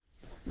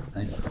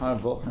Ein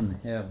paar Wochen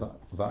her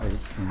war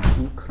ich in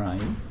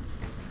Ukraine.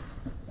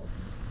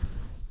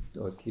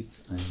 Dort gibt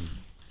es ein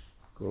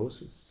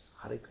großes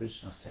Hare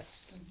Krishna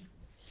Fest.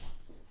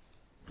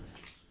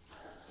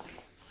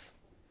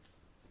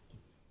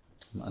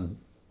 Man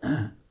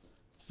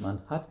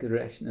hat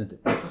gerechnet,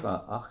 etwa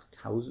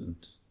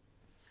 8000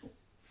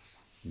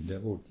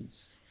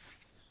 Devotees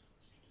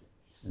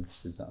sind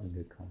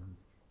zusammengekommen.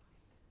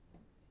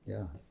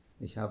 Ja,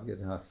 ich habe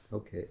gedacht,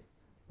 okay,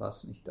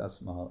 lass mich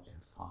das mal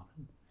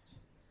erfahren.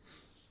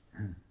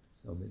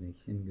 So bin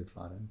ich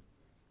hingefahren.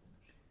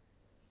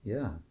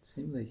 Ja,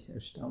 ziemlich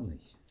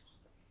erstaunlich.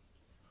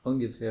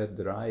 Ungefähr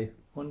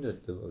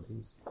 300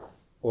 Devotees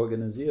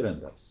organisieren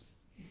das.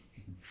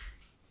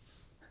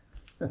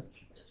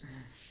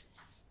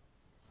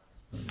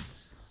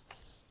 Und,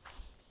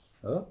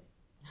 oh.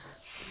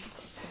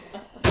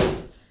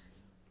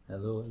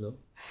 Hallo, hallo.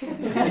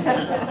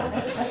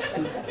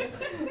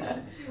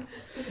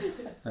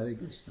 Hare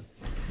Krishna.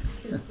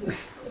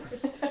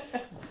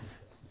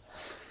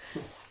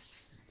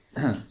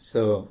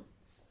 So,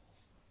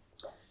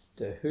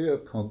 der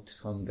Höhepunkt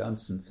vom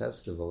ganzen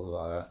Festival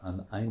war,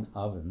 an einem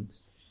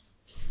Abend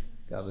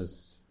gab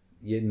es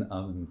jeden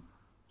Abend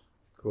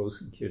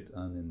großen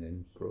Kirtan in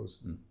dem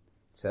großen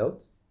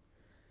Zelt.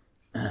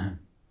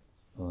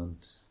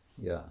 Und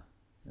ja,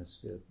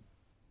 es wird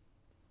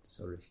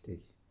so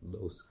richtig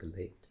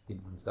losgelegt, wie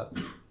man sagt.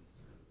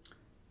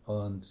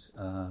 Und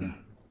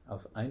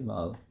auf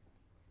einmal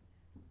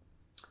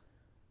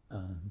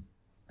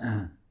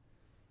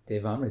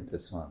Devamrita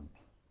Swami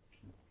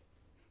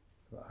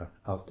war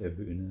auf der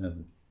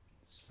Bühne,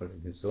 es wurde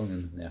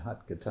gesungen und er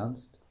hat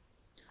getanzt.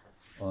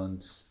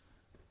 Und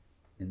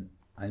in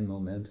einem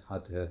Moment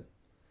hat er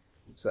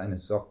seine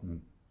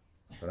Socken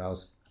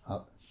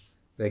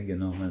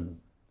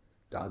weggenommen,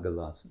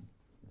 dagelassen,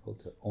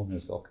 wollte ohne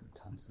Socken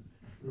tanzen.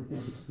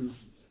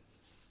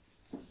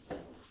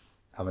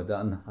 Aber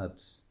dann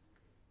hat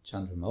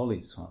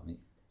Chandramauli Swami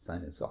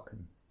seine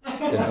Socken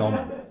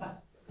genommen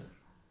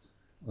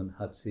und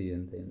hat sie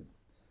in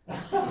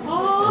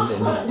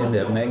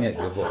der Menge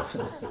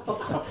geworfen.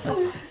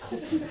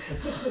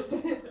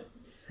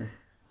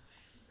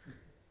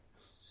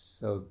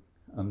 So,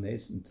 am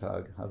nächsten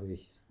Tag habe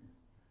ich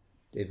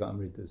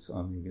Devamrita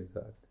Swami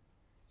gesagt,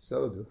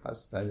 so, du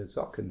hast deine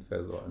Socken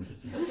verloren.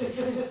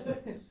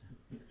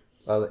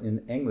 Weil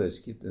in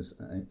Englisch gibt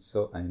es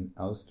so einen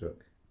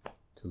Ausdruck,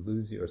 to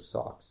lose your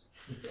socks.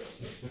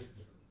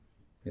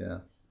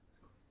 Ja.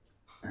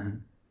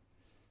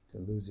 To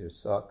lose your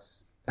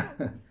socks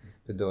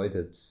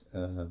bedeutet,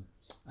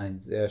 einen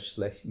sehr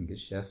schlechten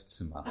Geschäft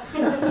zu machen.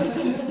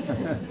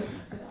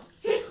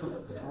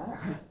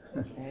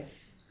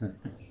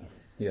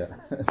 Ja,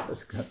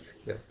 das Ganze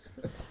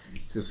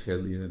zu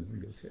verlieren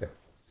ungefähr.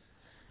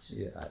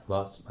 Yeah, I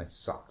lost my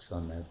socks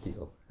on that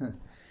deal.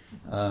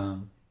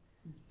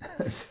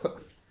 So,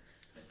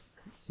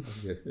 ich habe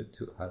gehört,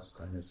 du hast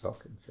deine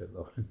Socken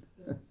verloren.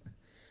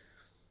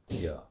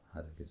 Ja,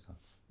 hat er gesagt.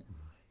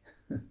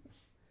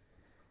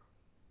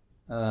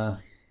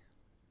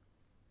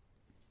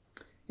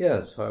 Ja,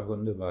 es war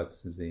wunderbar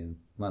zu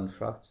sehen. Man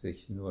fragt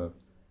sich nur,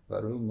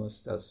 warum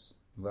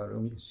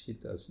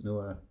geschieht das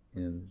nur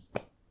in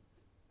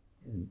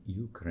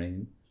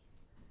Ukraine,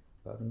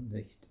 warum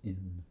nicht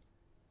in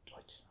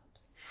Deutschland?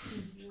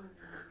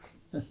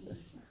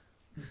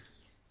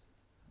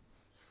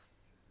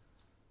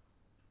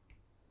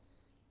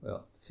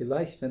 Well,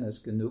 vielleicht, wenn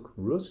es genug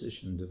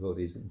russischen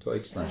Devotees in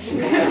Deutschland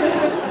gibt,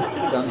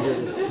 dann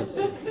wird es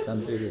passieren,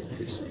 dann wird es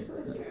geschehen.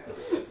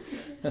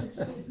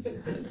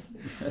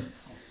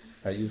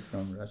 Are you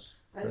from Russia?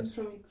 I'm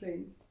from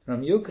Ukraine.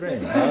 From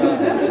Ukraine? Okay.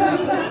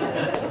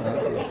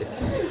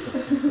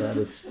 That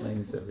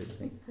explains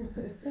everything.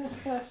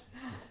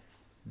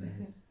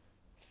 Nice.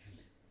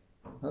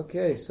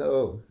 Okay,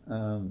 so,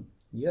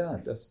 ja,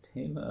 das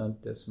Thema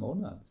des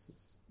Monats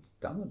ist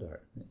Damodar,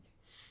 nicht?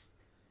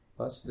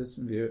 Was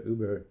wissen wir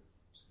über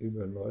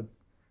Lord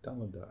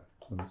Damodar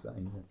und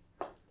seine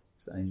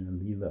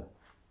Lila?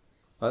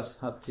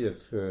 Was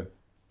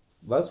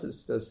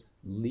ist das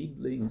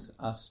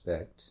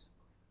Lieblingsaspekt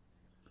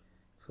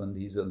von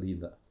dieser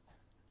Lila?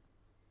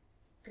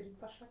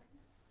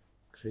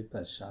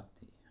 Kripa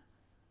Shakti.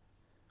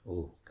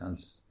 Oh,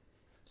 ganz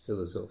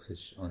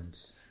philosophisch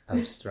und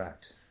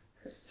abstrakt.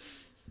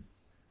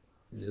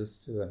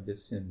 Willst du ein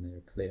bisschen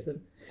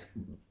erklären?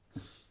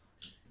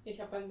 Ich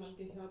habe einmal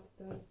gehört,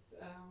 dass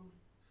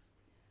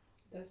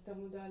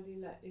Damodar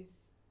Lila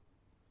ist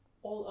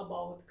all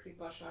about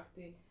Kripa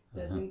Shakti.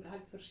 Da sind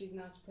halt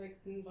verschiedene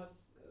Aspekte,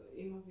 was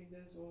immer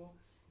wieder so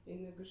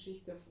in der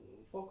Geschichte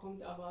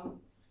vorkommt, aber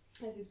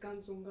es ist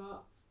ganz und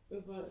gar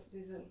über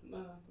diese,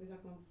 wie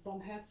sagt man,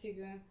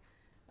 barmherzige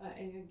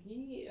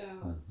Energie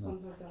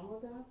von Lord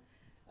Damodar.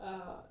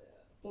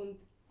 Und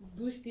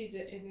durch diese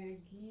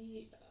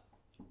Energie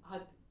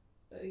hat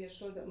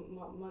Yashoda,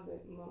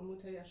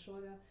 Mutter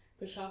Yashoda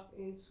geschafft,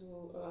 ihn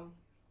zu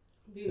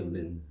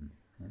binden.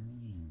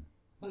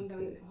 Und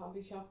dann habe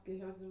ich auch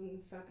gehört, so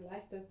einen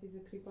Vergleich, dass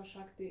diese Kripa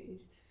Shakti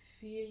ist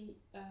viel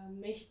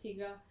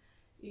mächtiger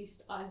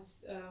ist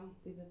als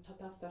diese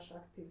Tatastha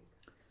Shakti.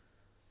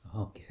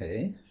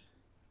 Okay.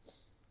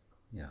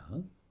 Ja,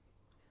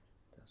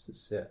 das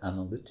ist sehr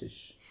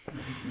analytisch.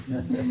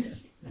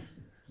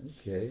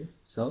 Okay,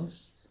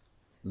 sonst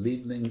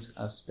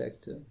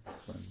Lieblingsaspekte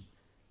von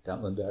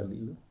Damodar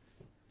Lila?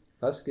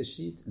 Was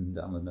geschieht in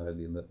Damodar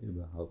Lila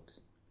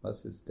überhaupt?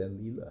 Was ist der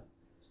Lila?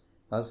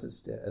 Was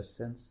ist der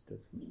Essenz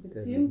des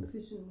Beziehung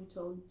zwischen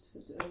Mutter und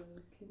Kind.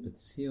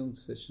 Beziehung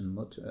zwischen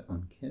Mutter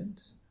und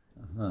Kind?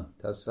 Aha,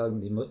 das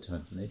sagen die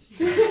Mutter nicht.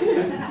 Die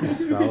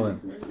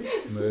Frauen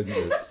mögen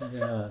es.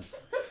 Ja,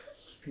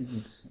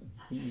 Kind,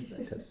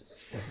 das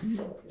ist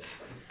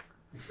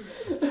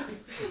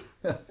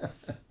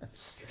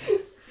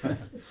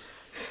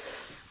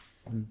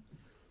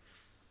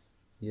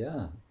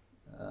ja,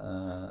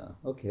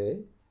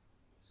 okay.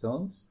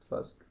 Sonst,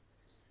 was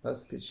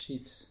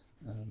geschieht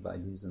bei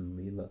diesem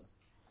Lila?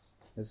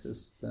 Es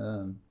ist,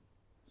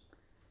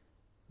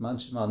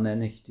 manchmal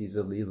nenne ich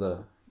diese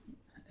Lila,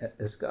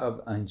 es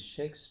gab ein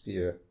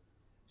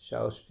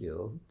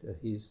Shakespeare-Schauspiel, der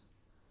hieß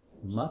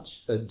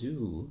Much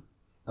Ado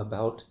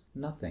About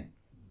Nothing.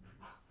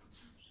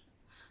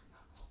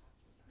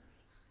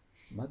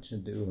 Much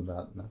Ado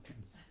About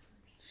Nothing.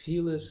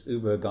 Vieles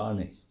über gar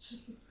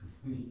nichts,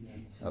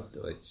 auf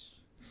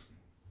Deutsch.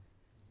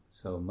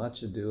 So,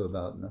 Much Ado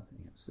About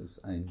Nothing. Es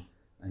ist ein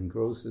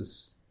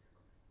großes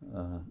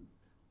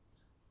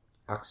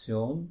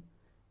Aktion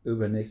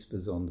über nichts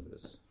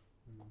Besonderes.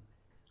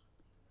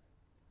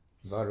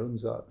 Warum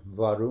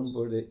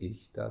würde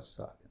ich das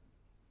sagen?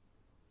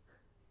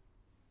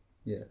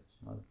 Yes,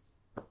 Mother.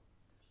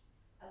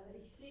 Also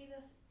ich sehe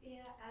das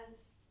eher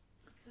als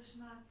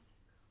Krishna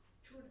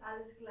tut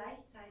alles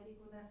gleichzeitig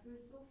und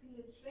erfüllt so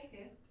viele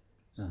Zwecke,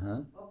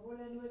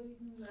 obwohl er nur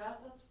diesen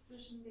Rasa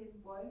zwischen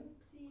den Bäumen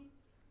zieht.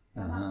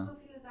 Er macht so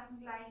viele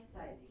Sachen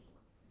gleichzeitig.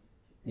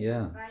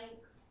 Ja.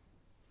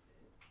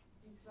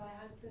 Die zwei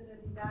Halbgötter,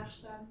 die da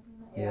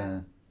standen,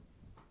 er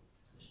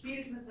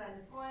spielt mit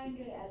seinen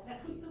Freunden,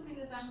 er tut so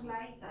viele Sachen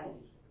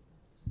gleichzeitig.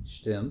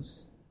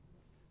 Stimmt.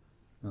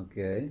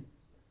 Okay.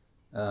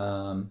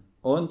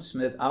 Und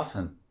mit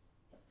Affen.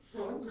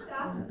 Und mit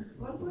Affen.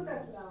 Und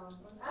Futterklauen.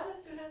 Und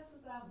alles gehört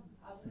zusammen.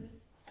 Also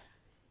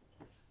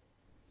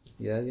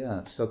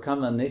Ja. So kann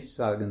man nicht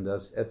sagen,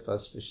 dass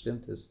etwas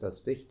Bestimmtes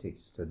das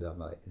Wichtigste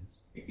dabei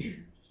ist.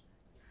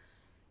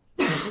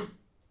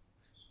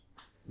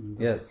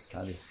 Yes,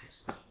 hatte ich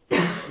nicht.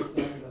 Ich würde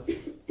sagen, dass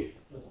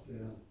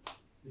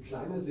die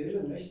kleine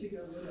Seele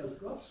mächtiger wird als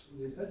Gott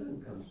und ihn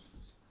fesseln kann.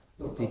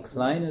 Die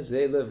kleine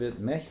Seele wird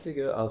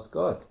mächtiger als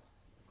Gott.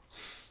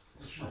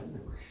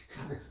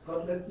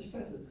 Gott lässt sich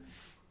fesseln.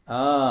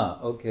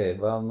 Okay,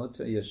 weil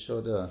Mutter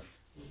Yashoda,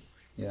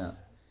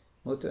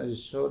 Mutter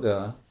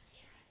Yashoda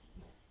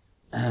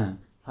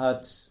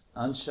hat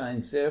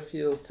anscheinend sehr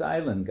viele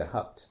Zeilen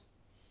gehabt.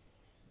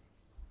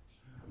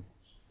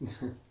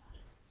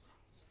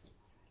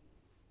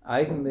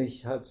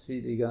 Eigentlich hat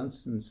sie die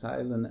ganzen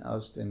Zeilen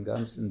aus dem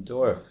ganzen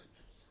Dorf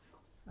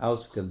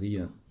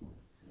ausgeliehen.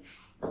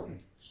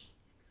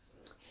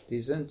 Die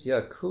sind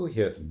ja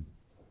Kuhhirten.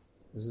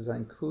 Es ist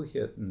ein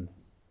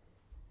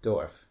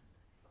Kuhhirtendorf.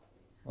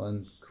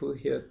 Und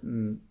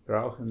Kuhhirten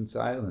brauchen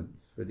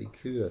Seilen für die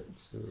Kühe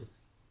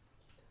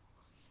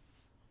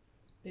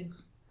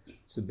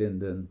zu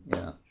binden.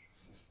 Ja.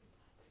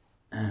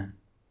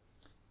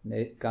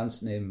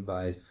 Ganz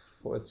nebenbei,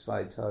 vor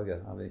 2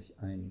 Tagen habe ich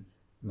eine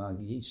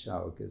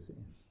Magieschau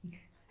gesehen.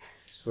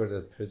 Es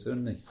wurde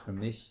persönlich für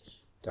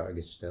mich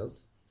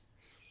dargestellt.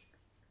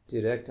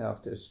 Direkt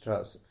auf der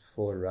Straße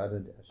vor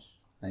Radhadesh.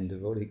 Ein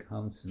Devotee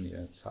kam zu mir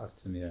und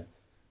sagte mir,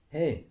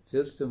 hey,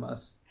 willst du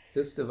was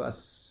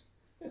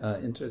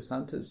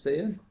Interessantes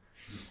sehen?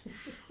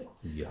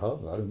 Ja,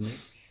 warum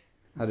nicht?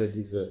 Hat er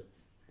diese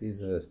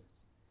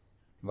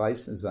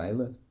weiße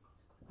Seile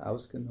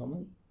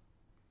ausgenommen.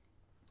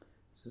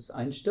 Es ist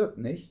ein Stück,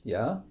 nicht?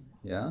 Ja.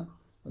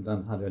 Und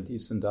dann hat er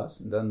dies und das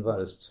und dann war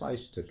es 2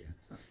 Stücke.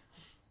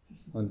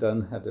 Und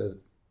dann hat er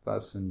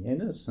was und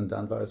jenes und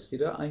dann war es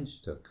wieder 1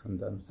 Stück. Und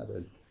dann hat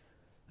er...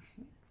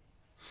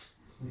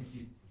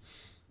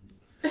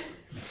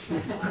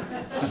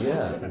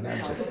 Ja,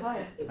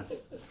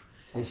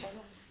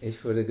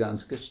 ich wurde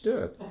ganz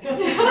gestört.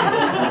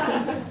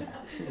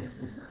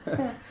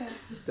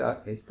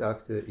 Ich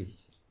dachte,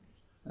 ich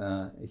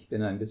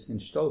bin ein bisschen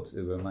stolz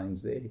über meine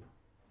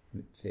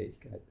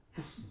Sehfähigkeit.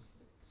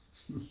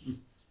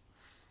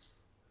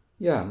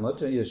 Ja,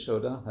 Mutter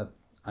Yashoda hat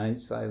ein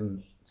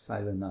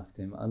Seil nach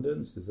dem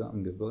anderen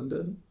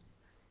zusammengebunden.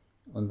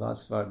 Und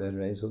was war der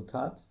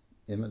Resultat?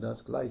 Immer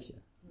das Gleiche.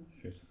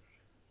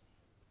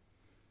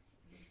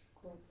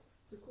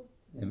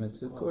 Immer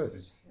zu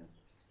kurz.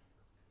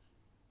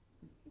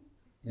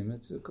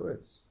 Immer zu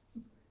kurz.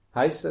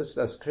 Heißt das,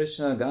 dass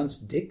Krishna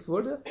ganz dick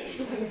wurde?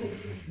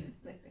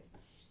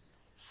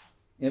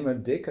 Immer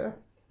dicker?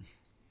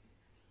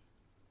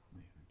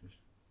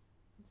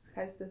 Das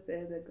heißt, dass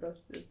er der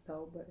größte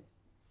Zauber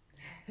ist.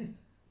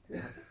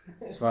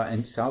 Es war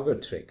ein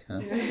Zaubertrick.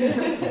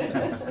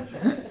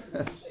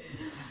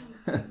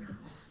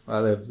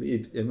 weil er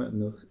blieb immer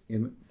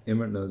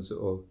nur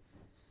so,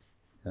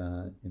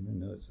 ja.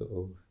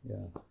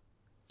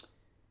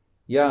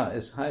 Ja,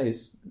 es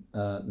heißt,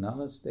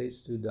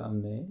 Namastestu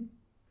Damne,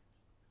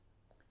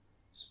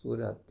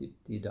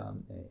 Spuratipti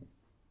Damne,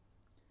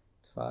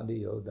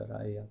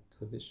 Tvadiyodaraya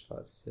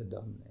Vishvasya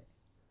Damne.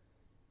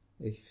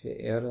 Ich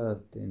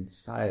verehre den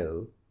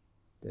Seil,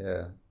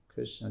 der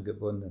Krishna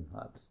gebunden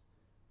hat,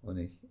 und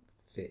ich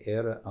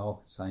verehre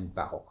auch seinen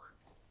Bauch.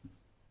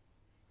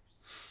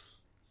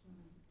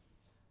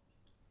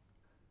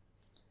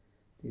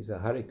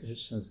 Diese Hare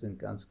Krishnas sind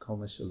ganz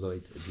komische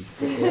Leute,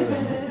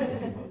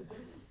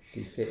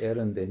 die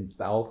verehren den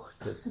Bauch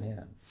des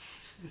Herrn.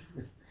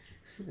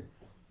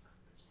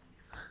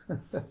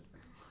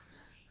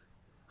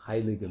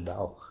 Heiliger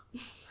Bauch.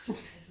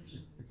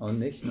 Und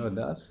nicht nur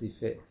das, sie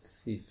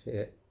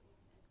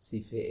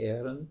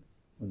verehren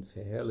und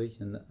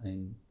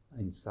verherrlichen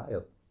ein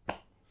Seil.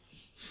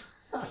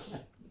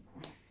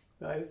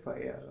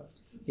 Seilverehrer.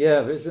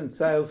 Ja, wir sind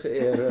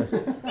Seilverehrer.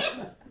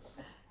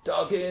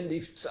 Da gehen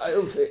die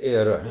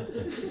Seilverehrer.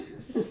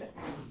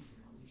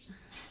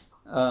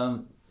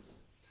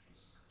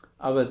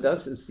 Aber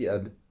das ist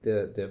ja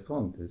der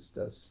Punkt, ist,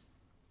 dass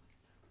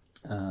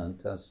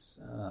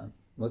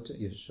Mutter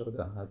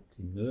Yashoda hat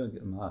die Mühe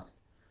gemacht,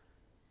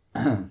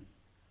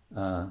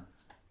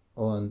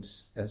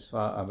 und es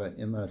war aber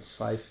immer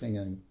 2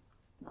 Fingern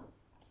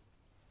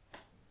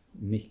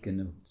nicht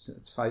genug,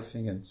 2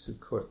 Fingern zu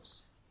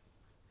kurz.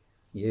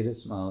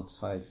 Jedes Mal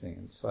 2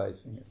 Finger, 2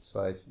 Finger,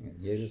 2 Finger,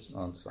 jedes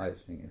Mal 2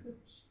 Finger.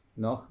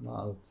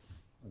 Nochmals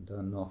und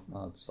dann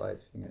nochmal 2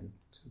 Finger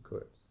zu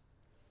kurz.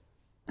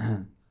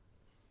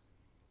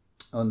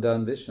 Und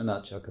dann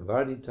Vishwanath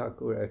Chakravarti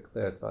Thakur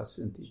erklärt, was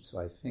sind die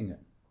 2 Finger?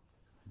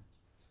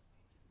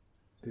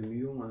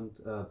 Bemühung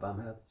und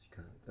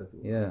Barmherzigkeit. Also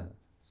Ja,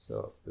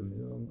 so,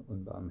 Bemühung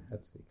und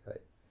Barmherzigkeit.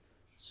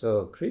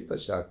 So, Kripa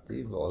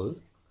Shakti, wohl,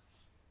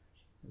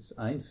 ist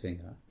 1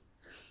 Finger.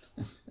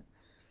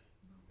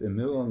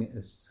 Bemühung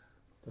ist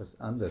das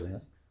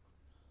andere.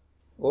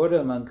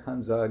 Oder man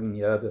kann sagen,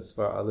 ja, das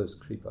war alles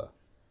Kripa,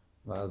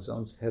 weil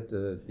sonst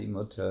hätte die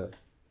Mutter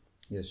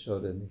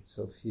Yashoda nicht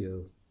so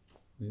viel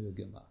Mühe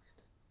gemacht.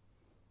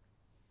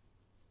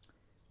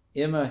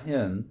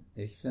 Immerhin,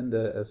 ich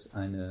finde es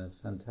eine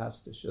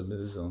fantastische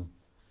Lösung,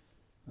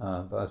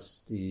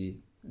 was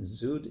die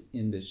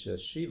südindische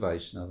Sri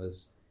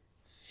Vaishnavas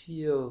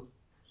viel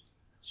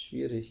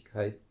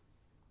Schwierigkeit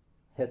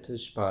hätte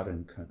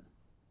sparen können.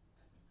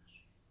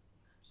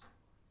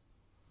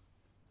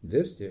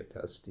 Wisst ihr,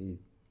 dass die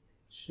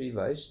Sri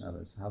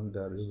Vaishnavas haben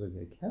darüber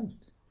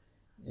gekämpft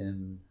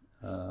im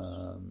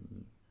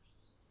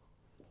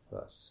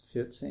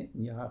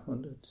 14.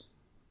 Jahrhundert?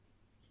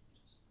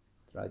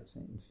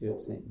 13.,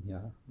 14.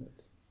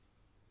 Jahrhundert.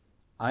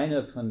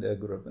 Einer von der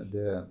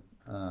Gruppe,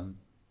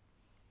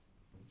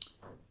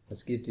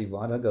 es gibt die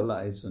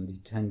Vadagalais und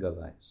die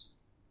Tengalais.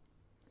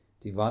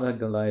 Die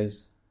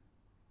Vadagalais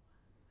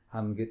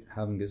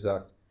haben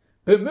gesagt,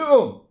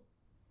 Bemühung!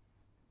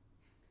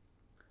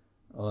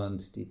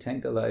 Und die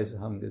Tengalais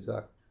haben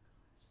gesagt,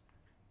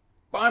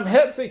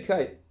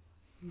 Barmherzigkeit!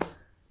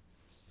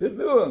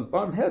 Bemühung,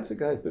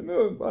 Barmherzigkeit,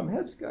 Bemühung,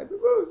 Barmherzigkeit,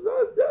 Bemühung.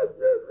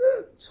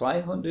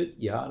 200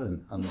 Jahre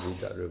haben sie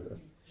darüber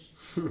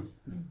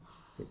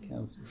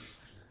gekämpft.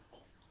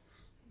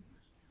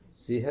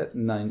 Sie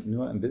hätten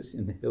nur ein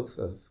bisschen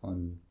Hilfe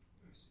von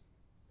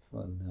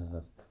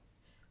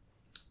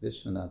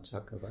Vishwanath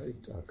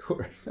Chakravarti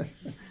Thakur.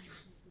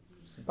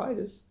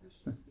 Beides.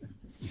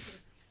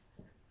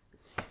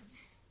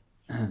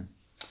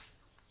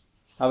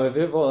 Aber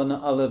wir wollen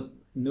alle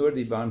nur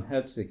die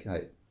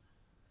Barmherzigkeit.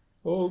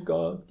 Oh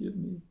God, give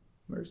me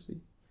mercy.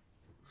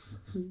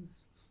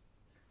 Please.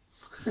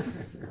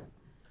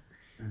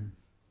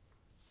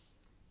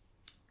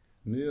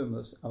 Mühe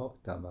muss auch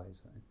dabei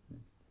sein.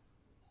 Nicht?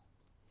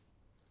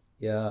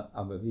 Ja,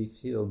 aber wie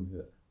viel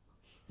Mühe?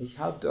 Ich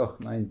habe doch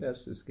mein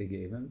Bestes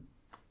gegeben.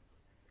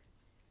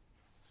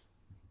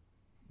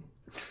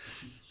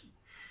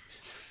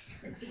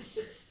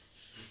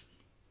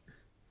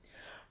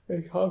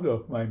 Ich habe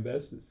doch mein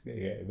Bestes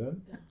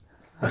gegeben.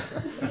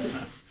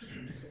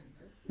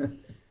 Yeah.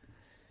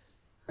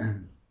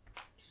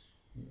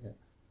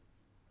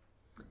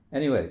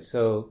 Anyway,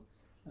 so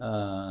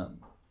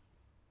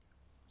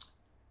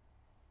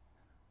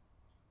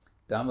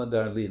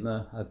Damodar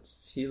Lila hat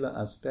viele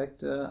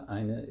Aspekte.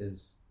 Eine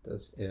ist,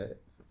 dass er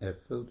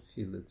erfüllt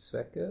viele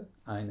Zwecke.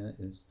 Eine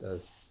ist,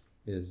 dass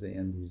wir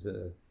sehen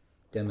diese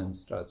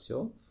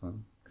Demonstration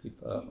von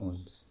Kripa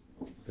und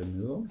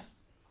Bemühung.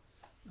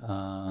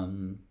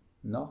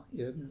 Noch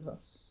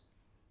irgendwas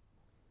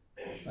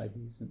bei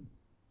diesem?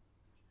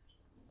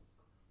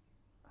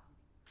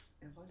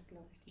 Er wollte,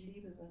 glaube ich, die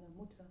Liebe seiner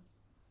Mutter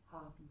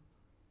haben.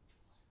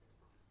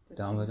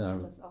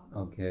 Damodar,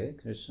 okay,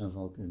 Krishna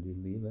wollte die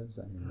Liebe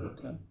seiner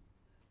Mutter.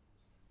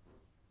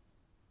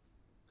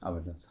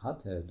 Aber das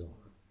hat er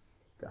doch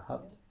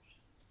gehabt.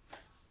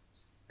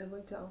 Er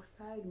wollte auch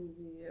zeigen,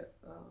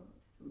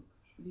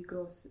 wie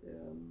groß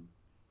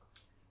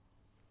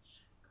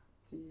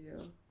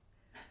die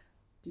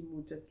die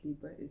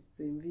Muttersliebe ist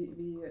zu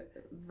ihm?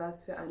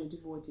 Was für eine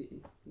Devote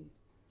ist sie?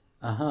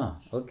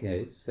 Aha,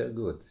 okay, sehr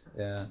gut.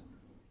 Er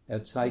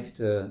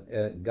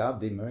gab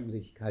die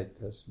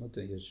Möglichkeit, dass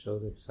Mutter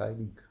Yashoda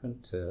zeigen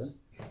könnte,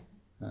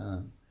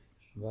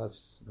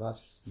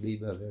 was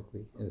Liebe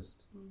wirklich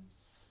ist.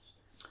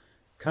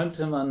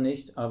 Könnte man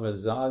nicht aber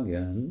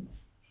sagen,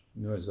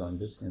 nur so ein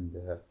bisschen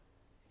der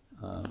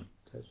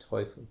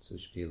Teufel zu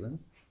spielen,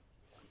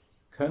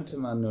 könnte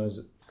man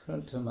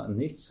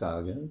nicht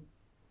sagen,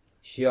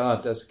 ja,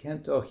 das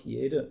kennt doch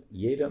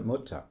jede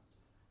Mutter.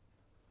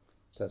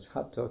 Das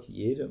hat doch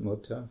jede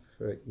Mutter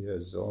für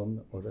ihren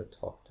Sohn oder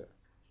Tochter.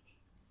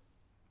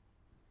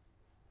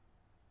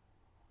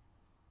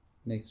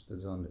 Nichts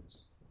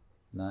Besonderes.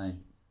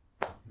 Nein.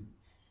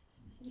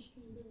 Nicht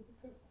jede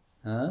Mutter.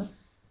 Hä?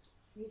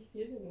 Nicht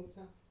jede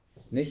Mutter.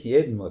 Nicht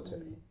jede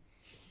Mutter.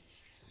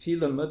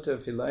 Viele Mütter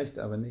vielleicht,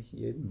 aber nicht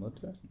jede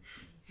Mutter.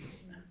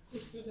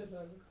 Ich würde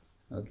sagen.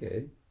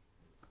 Okay.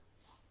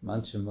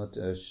 Manche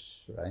Mütter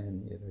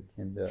schreien ihre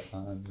Kinder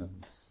an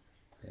und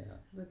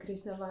ja. Aber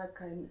Krishna war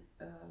kein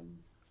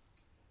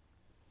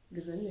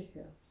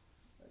gewöhnlicher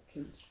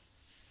Kind.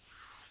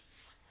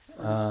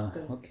 Und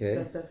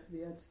okay. Das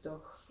wird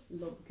doch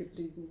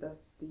gepriesen,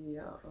 dass die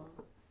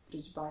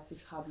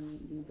Brijbasis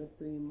haben Liebe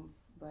zu ihm,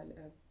 weil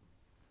er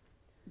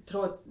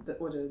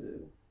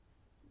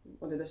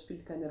oder das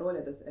spielt keine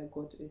Rolle, dass er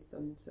Gott ist.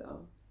 Und,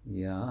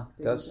 ja,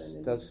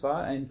 das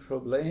war ein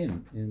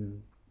Problem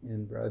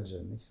in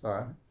Braja, nicht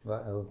wahr?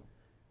 Weil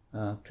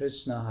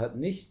Krishna hat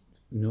nicht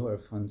nur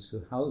von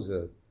zu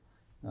Hause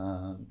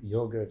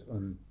Joghurt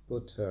und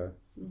Butter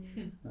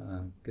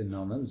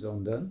genommen,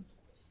 sondern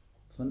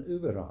von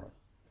überall,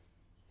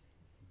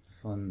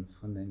 von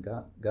den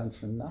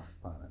ganzen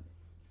Nachbarn.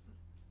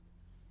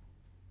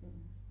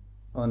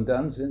 Und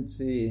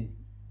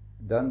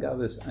dann gab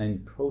es eine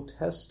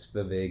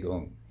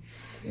Protestbewegung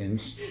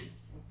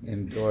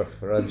im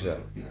Dorf Raja.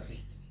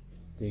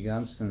 Die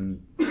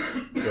ganzen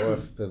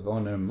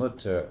Dorfbewohner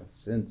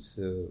sind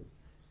zu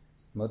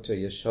Mutter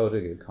Yashoda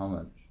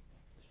gekommen.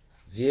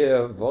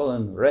 Wir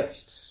wollen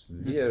Recht,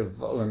 wir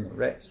wollen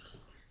Recht.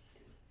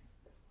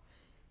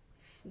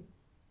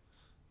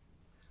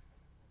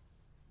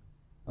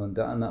 Und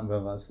dann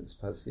aber, was ist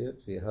passiert?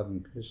 Sie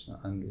haben Krishna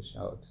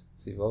angeschaut.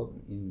 Sie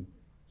wollten ihm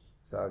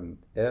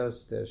sagen, er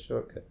ist der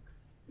Schurke.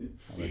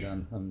 Aber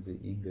dann haben sie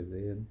ihn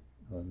gesehen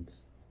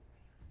und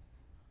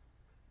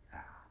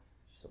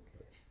ist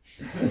okay.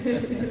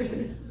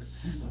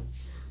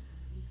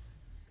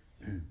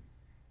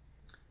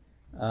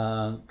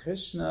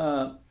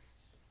 Krishna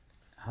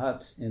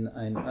hat in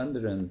einem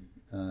anderen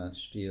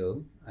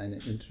Spiel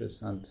einen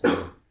interessanten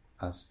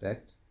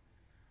Aspekt.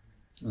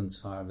 Und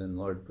zwar, wenn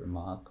Lord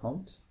Brahma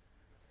kommt.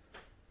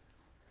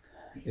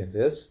 Ihr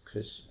wisst,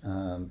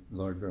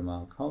 Lord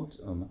Brahma kommt,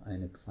 um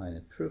eine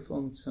kleine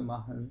Prüfung zu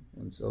machen.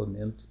 Und so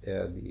nimmt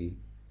er die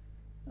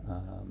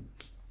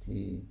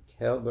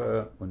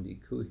Kälber und die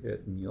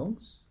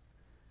Kuhhirtenjungs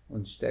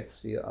und steckt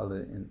sie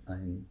alle in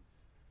eine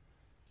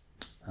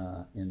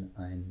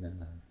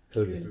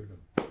Höhle.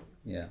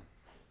 Ja.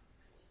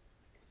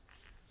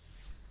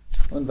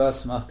 Und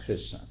was macht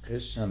Krishna?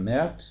 Krishna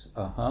merkt,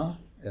 aha,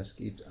 es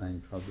gibt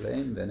ein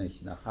Problem, wenn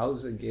ich nach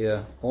Hause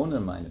gehe ohne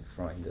meine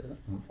Freunde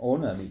und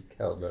ohne die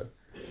Kälber.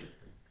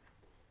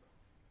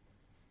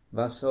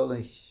 Was soll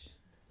ich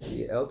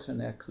die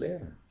Eltern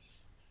erklären?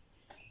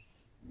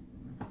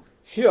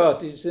 Ja,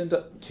 die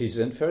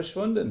sind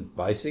verschwunden,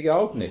 weiß ich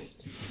auch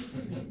nicht.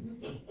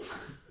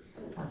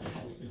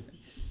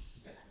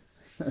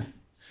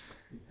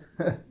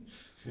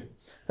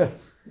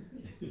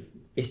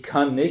 Ich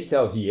kann nicht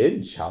auf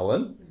jeden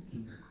schauen.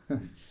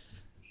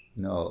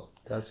 No,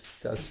 das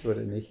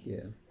würde nicht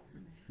gehen.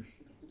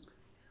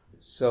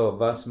 So,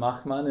 was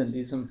macht man in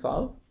diesem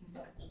Fall?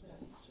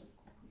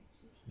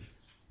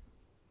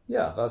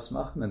 Ja, was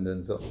macht man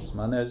denn sonst?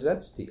 Man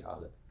ersetzt die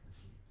alle.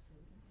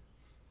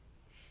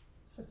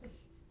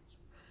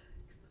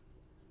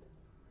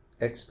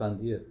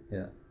 Expandiert,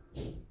 ja.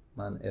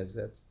 Man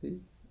ersetzt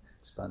sie,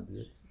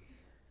 expandiert sie.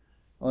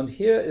 Und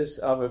hier ist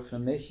aber für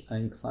mich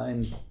ein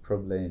kleines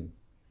Problem.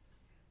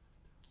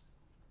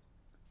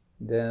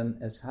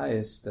 Denn es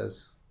heißt,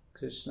 dass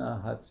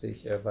Krishna hat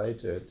sich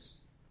erweitert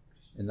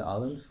in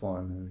allen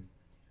Formen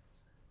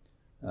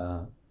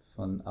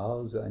von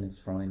all seinen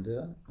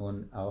Freunden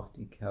und auch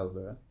die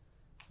Kälber,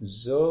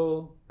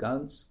 so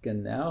ganz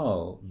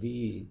genau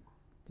wie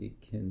die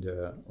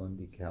Kinder und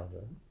die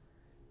Kälber,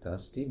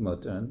 dass die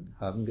Müttern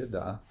haben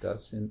gedacht,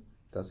 das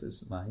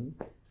ist mein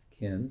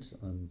Kind,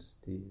 und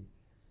die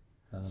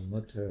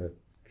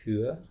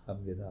Mutterkühe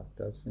haben gedacht,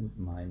 das sind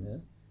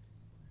mein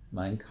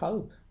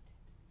Kalb.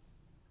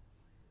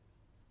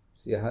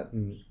 Sie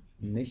hatten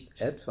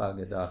nicht etwa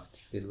gedacht,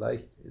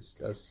 vielleicht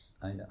ist das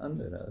eine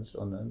andere,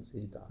 sondern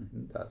sie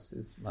dachten, das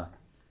ist mein.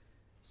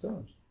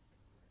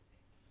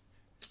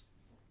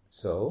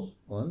 So,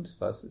 und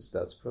was ist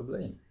das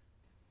Problem?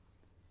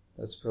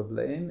 Das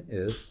Problem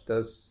ist,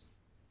 dass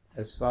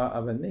es war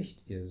aber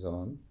nicht ihr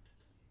Sohn,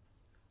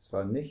 es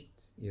war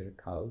nicht ihr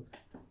Kalb,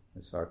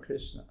 es war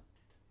Krishna.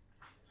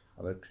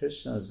 Aber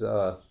Krishna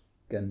sah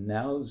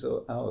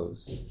genauso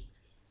aus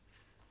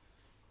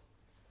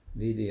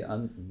wie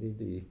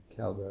die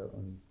Kälber.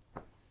 Und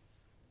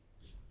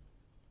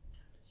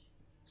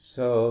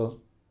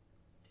so,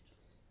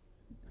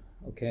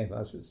 okay,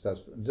 was ist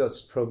das?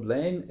 Das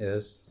Problem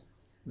ist,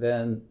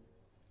 wenn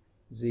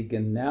sie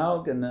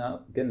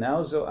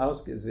genauso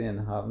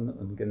ausgesehen haben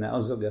und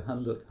genauso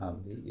gehandelt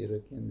haben wie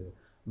ihre Kinder.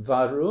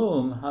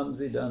 Warum wurden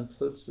sie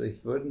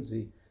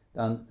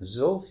dann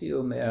so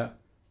viel mehr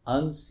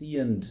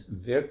anziehend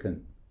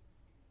wirken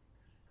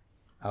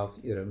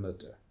auf ihre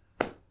Mutter?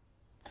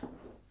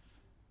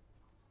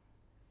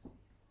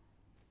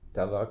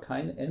 Da war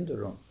keine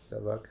Änderung,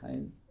 da war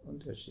kein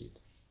Unterschied,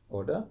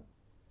 oder?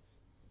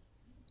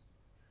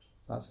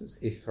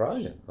 Ich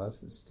frage,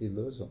 was ist die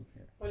Lösung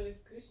hier? Weil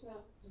es Krishna.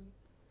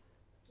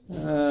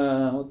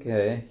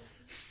 Okay.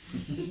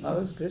 Weil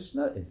es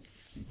Krishna ist.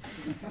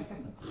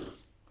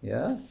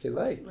 Ja,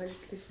 vielleicht. Weil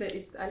Krishna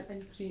ist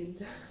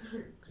allanziehend.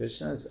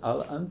 Krishna ist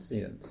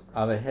allanziehend.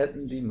 Aber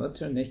hätten die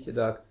Mutter nicht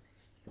gedacht,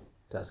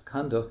 das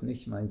kann doch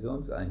nicht mein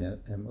Sohn sein,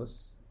 er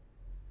muss,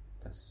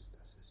 das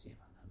ist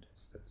jemand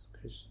anderes, das ist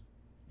Krishna.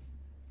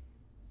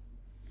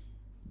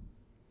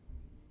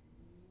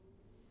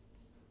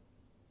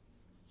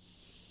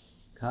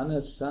 Kann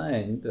es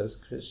sein,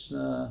 dass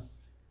Krishna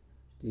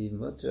die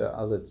Mutter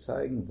alle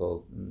zeigen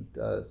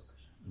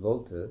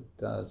wollte,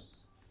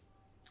 dass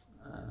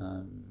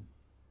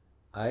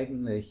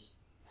eigentlich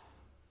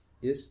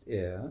ist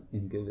er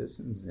in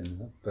gewissem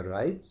Sinne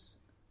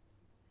bereits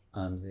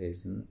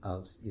anwesend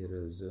als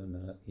ihre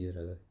Söhne,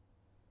 ihre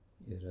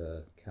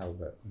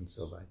Kälber und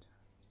so weiter.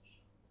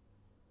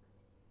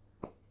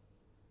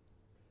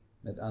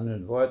 Mit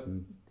anderen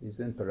Worten, die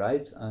sind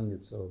bereits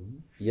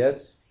angezogen.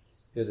 Jetzt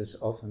wird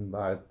es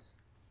offenbart,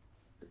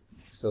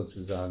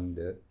 sozusagen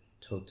der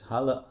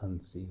totale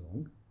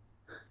Anziehung,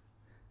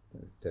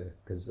 der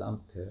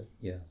gesamte,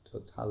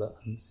 totale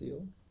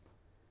Anziehung.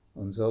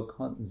 Und so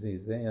konnten sie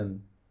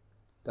sehen,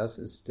 das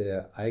ist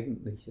der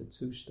eigentliche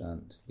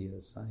Zustand, wie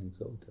es sein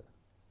sollte.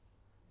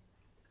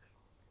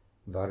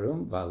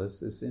 Warum? Weil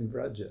es ist in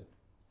Vraja.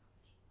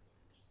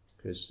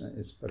 Krishna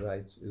ist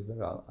bereits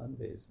überall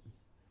anwesend.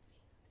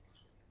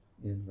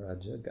 In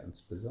Vraja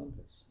ganz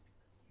besonders.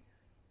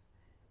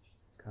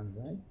 Kann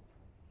sein?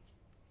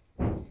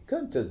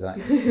 Könnte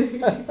sein.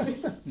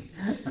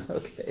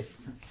 Okay.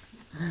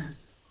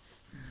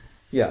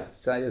 Ja,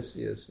 sei es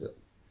wie es will.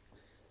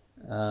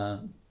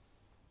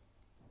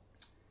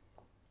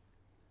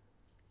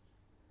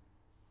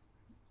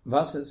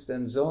 Was ist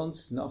denn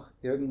sonst noch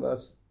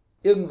irgendwas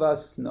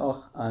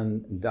noch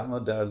an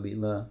Damodar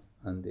Lila,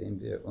 an dem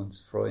wir uns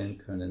freuen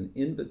können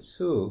in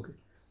Bezug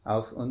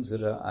auf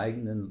unsere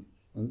eigenen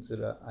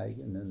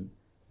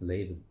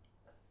Leben?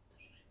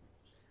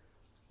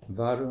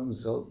 Warum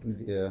sollten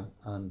wir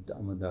an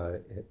Damodar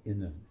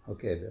erinnern?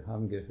 Okay, wir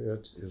haben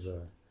gehört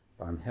über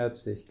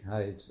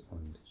Barmherzigkeit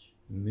und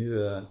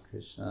Mühe,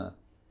 Krishna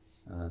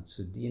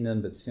zu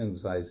dienen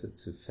bzw.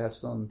 zu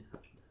fesseln.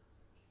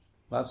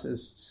 Lass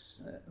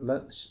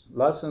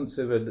uns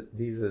über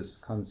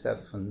dieses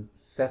Konzept von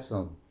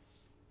Fesseln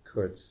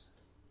kurz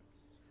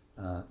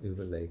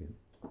überlegen.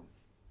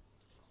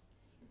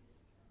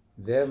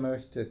 Wer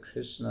möchte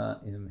Krishna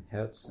im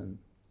Herzen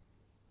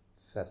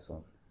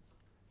fesseln?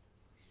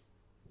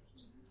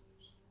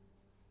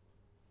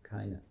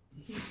 Keiner.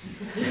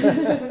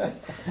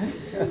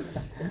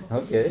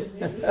 Okay.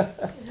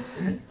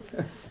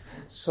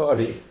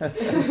 Sorry.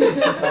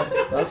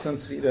 Lass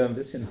uns wieder ein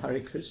bisschen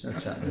Hare Krishna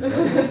chanten.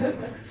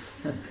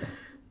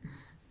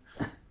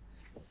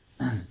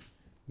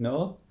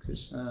 No?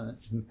 Krishna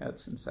im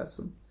Herzen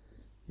fesseln?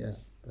 Ja,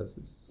 das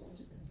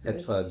ist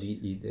etwa die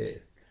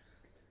Idee.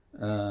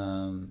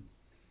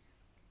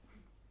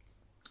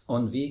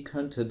 Und wie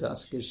könnte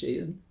das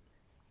geschehen?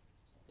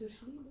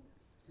 Durch Liebe.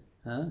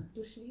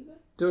 Durch Liebe?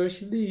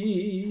 Durch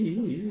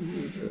Liebe.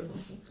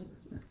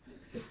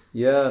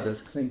 Ja,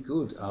 das klingt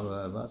gut,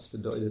 aber was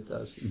bedeutet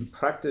das im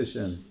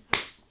Praktischen?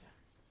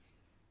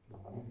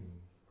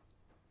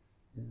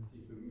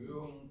 Die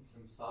Bemühungen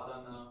im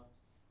Sadhana,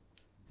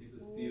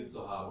 dieses Ziel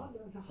zu haben.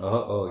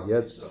 Oh,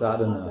 jetzt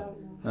Sadhana.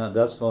 Na,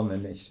 das wollen wir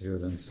nicht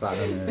hören.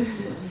 Sadhana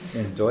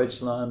in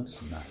Deutschland?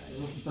 Nein.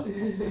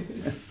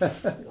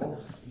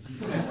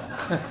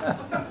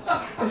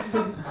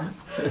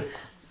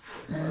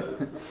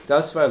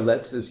 Das war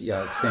letztes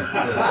Jahrzehnt.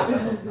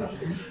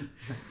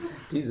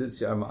 Dieses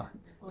Jahr machen.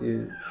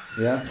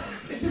 Ja?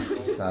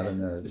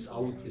 Sadhana ist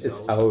out.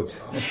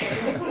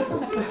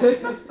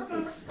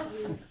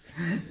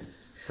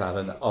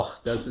 Sadhana, ach,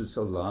 das ist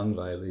so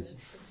langweilig.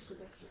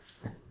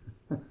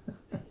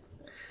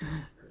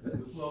 Wir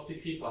müssen auf die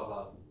Kripa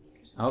warten.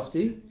 Auf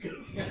die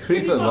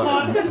Kripa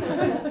warten.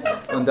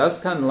 Und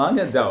das kann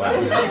lange dauern.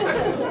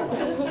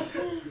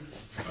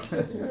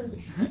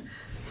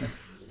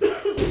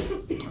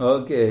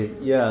 Okay,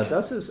 ja,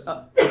 das ist,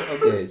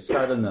 okay,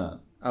 Sadhana.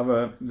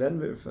 Aber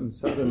wenn wir von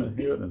Sadhana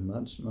hören,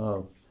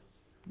 manchmal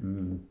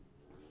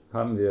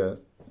haben wir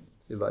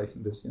vielleicht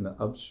ein bisschen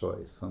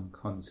Abscheu vom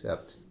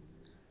Konzept,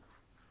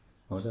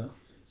 oder?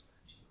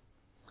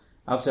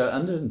 Auf der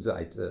anderen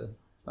Seite,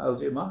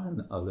 weil wir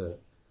machen alle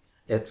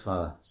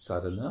etwa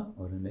Sadhana,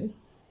 oder nicht?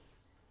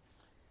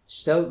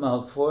 Stellt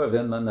mal vor,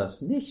 wenn man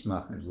das nicht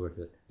machen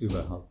würde,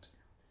 überhaupt.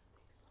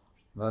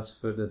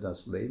 Was würde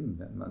das Leben,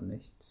 wenn man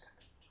nicht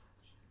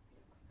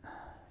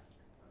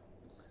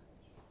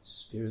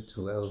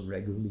spirituell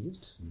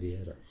reguliert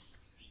wäre?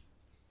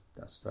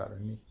 Das wäre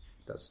nicht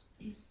das.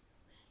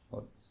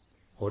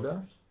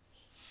 Oder?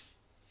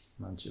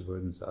 Manche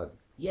würden sagen,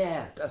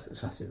 das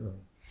ist was wir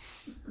wollen.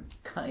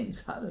 Kein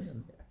Sadhana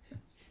mehr.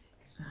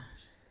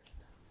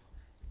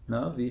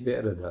 Na, wie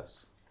wäre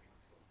das?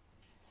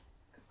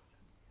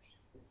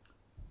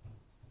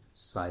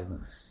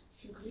 Silence.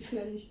 Für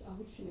Krishna nicht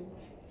anziehend.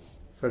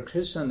 Für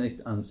Krishna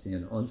nicht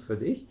anziehen. Und für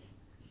dich?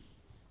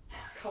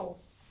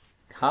 Chaos.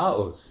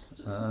 Chaos.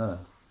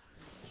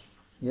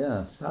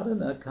 Ja,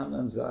 Sadhana kann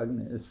man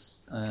sagen,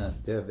 ist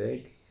der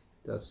Weg,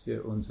 dass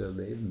wir unser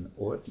Leben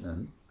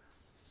ordnen.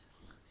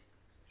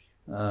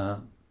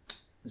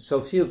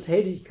 So viele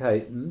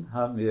Tätigkeiten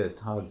haben wir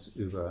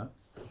tagsüber,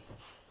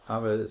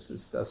 aber es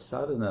ist das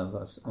Sadhana,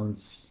 was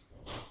uns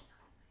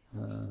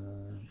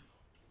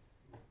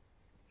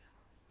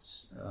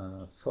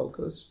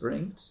Fokus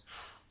bringt,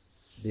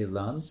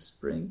 Bilanz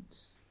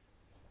bringt,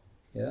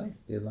 ja,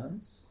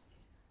 Bilanz,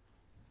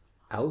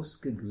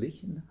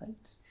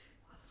 Ausgeglichenheit,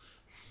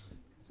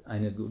 ist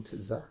eine gute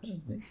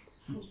Sache, nicht?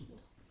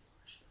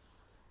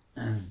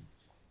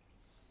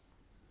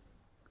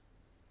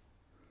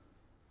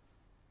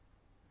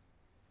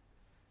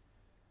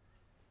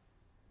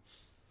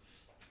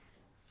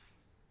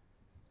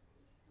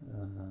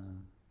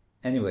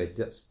 Anyway,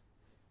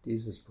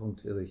 dieses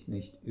Punkt will ich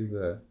nicht wie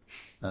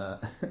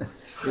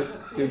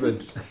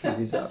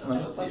sagt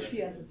man?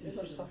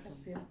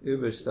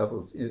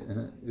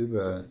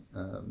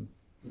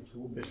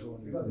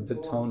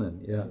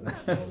 Betonen, ja.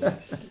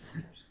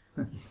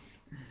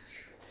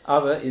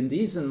 Aber in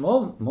diesem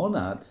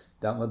Monat,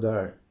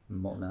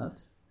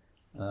 Damodar-Monat,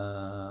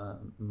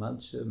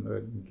 manche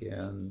mögen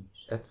gern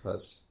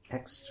etwas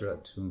extra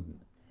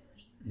tun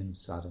im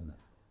Sadhana.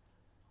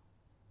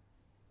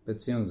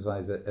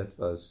 Beziehungsweise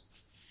etwas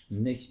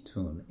nicht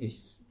tun.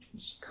 Ich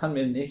kann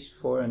mich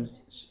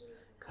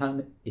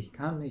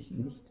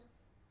nicht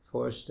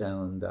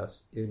vorstellen,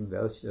 dass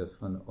irgendwelche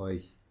von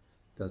euch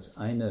das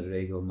eine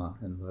Regel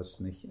machen, was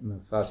mich immer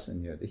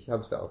fasziniert. Ich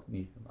habe es auch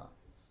nie gemacht.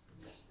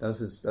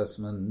 Das ist, dass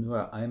man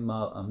nur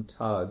einmal am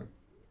Tag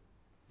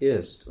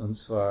isst, und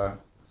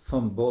zwar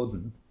vom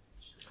Boden,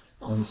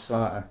 und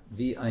zwar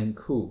wie ein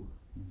Kuh,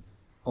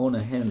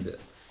 ohne Hände.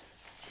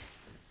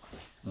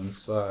 Und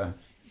zwar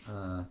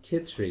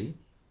Kitri,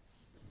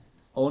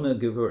 ohne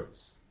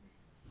Gewürz.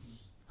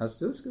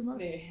 Hast du es gemacht?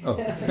 Nee. Oh.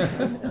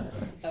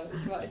 Aber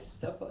ich weiß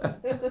davon.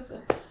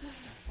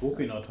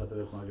 Gopinath hatte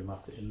das mal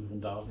gemacht in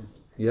Vrindavan.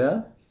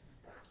 Ja?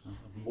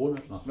 Einen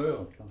Monat nach.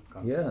 Naja,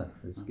 klar. Ja,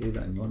 es geht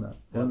einen Monat.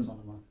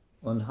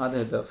 Und hat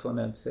er davon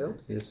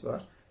erzählt, wie es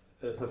war?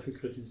 Er ist dafür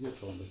kritisiert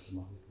worden, das zu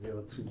machen.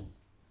 Wäre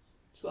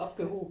zu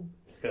abgehoben.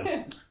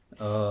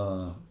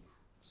 Ja.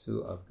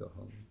 Zu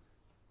abgehoben.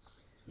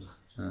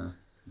 Ja.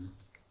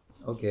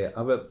 Okay,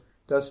 aber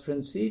das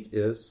Prinzip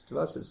ist,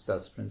 was ist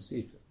das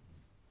Prinzip?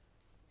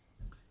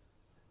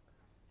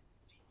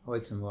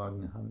 Heute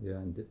Morgen haben wir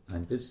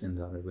ein bisschen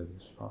darüber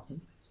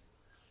gesprochen,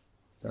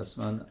 dass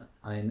man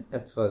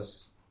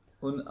etwas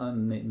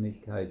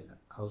Unannehmlichkeit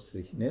auf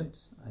sich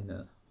nimmt,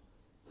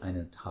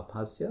 eine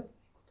Tapasya.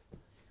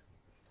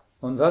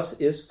 Und was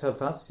ist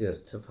Tapasya?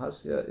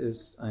 Tapasya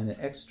ist eine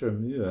extra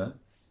Mühe.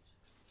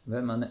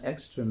 Wenn man eine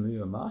extra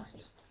Mühe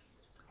macht,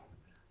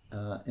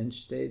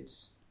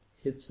 entsteht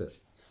Hitze.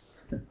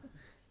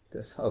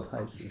 Deshalb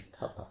heißt es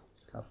Tapa.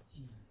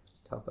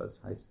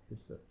 Tapas heißt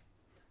Hitze.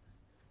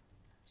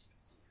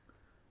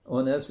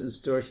 Und es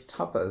ist durch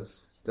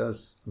Tapas,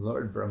 dass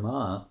Lord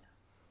Brahma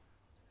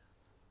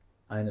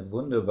ein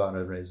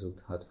wunderbares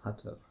Resultat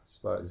hatte.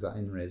 Was war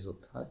sein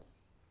Resultat?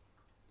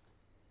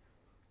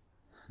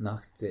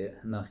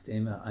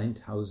 Nachdem er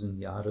 1000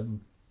 Jahre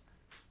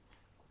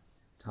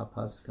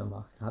Tapas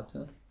gemacht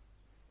hatte.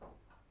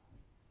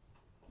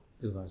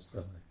 Du warst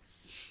dabei.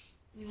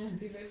 Die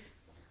Welt.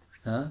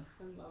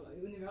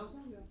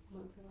 Universum?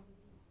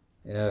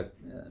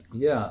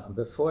 Ja,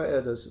 bevor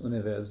er das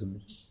Universum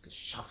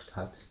geschafft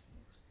hat,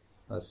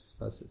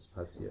 was ist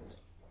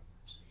passiert?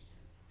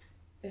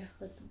 Er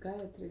hat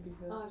Gayatri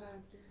gehört.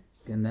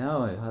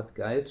 Genau, er hat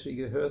Gayatri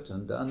gehört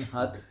und dann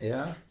hat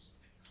er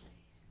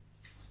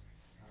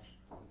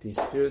die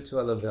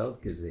spirituelle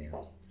Welt gesehen.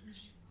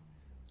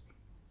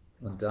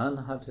 Und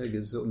dann hat er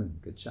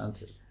gesungen,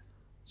 gechantet.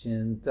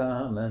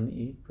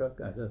 Chintamani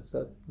prakara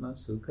satma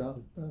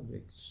sukalpa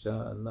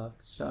viksha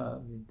laksha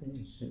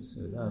videshi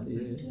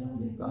suravir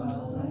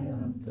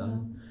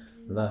vibhayantam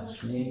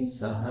Lakshmi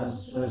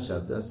sahasra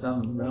shata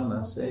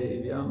sambrama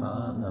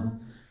sevyamanam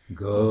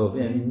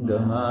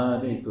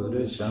Govindamadi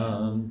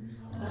purusham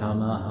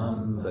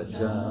tamaham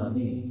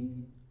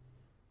bhajami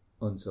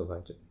und so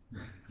weiter.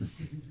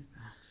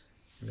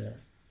 Ja.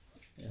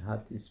 Er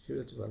hat die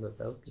spirituelle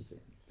Welt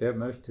gesehen. Wer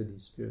möchte die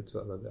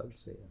spirituelle Welt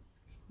sehen?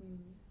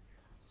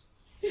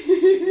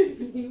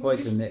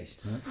 Heute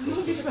nicht. Ne?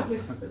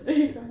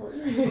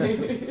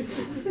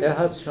 Er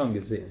hat es schon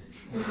gesehen.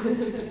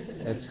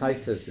 Er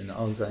zeigt es in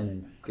all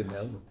seinen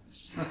Gemälden.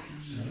 Ja.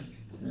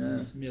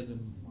 Das ist mehr so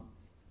ein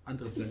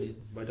anderer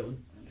Planeten, weiter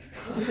unten.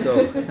 So.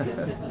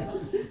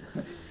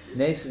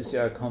 Nächstes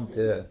Jahr kommt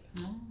der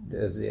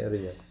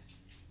Serie.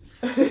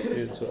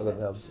 Spirituelle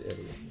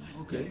Weltserie.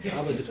 Okay, ich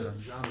arbeite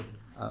dran.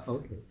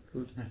 Okay,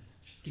 gut.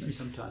 Give me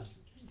some time.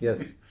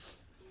 Yes.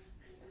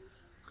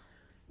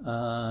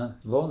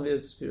 Wollen wir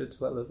die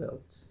spirituelle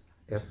Welt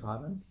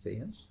erfahren,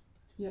 sehen?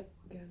 Ja,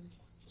 gerne.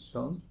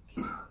 Schon?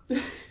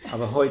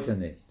 Aber heute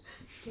nicht.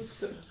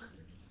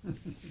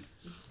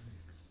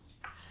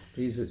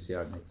 Dieses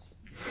Jahr nicht.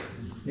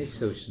 Nicht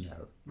so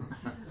schnell.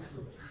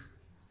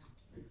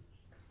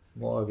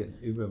 Morgen,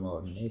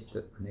 übermorgen,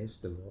 nächste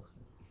Woche.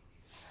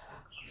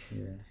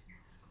 Ja.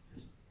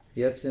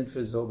 Jetzt sind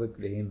wir so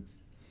bequem.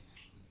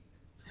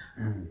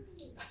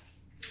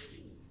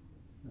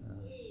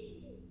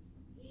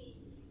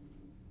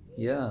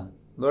 Ja,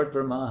 Lord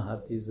Brahma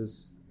hat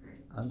dieses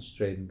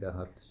Anstreben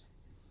gehabt.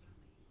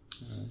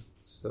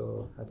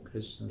 So hat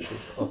Krishna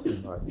sich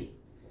offenbart.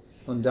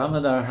 Und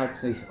Damodar hat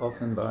sich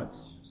offenbart,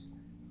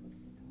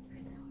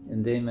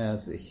 indem er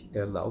sich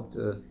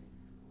erlaubte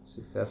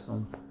zu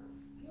fesseln.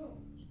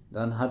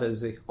 Dann hat er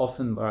sich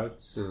offenbart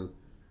zu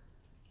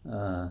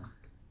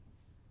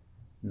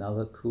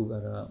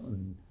Nalakuvara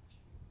und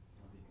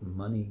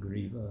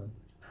Manigriva.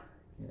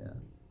 Ja.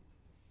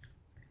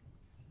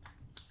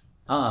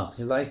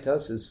 Vielleicht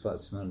das ist,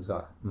 was man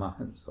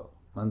machen soll.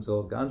 Man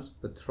soll ganz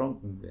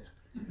betrunken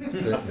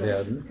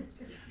werden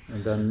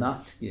und dann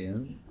nackt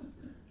gehen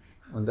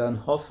und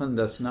dann hoffen,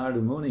 dass Narada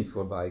Muni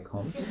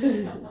vorbeikommt,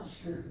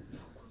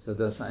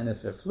 sodass einer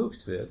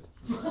verflucht wird,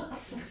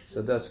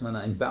 sodass man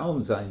ein Baum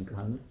sein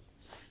kann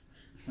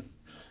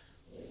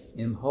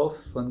im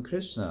Hof von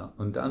Krishna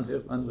und dann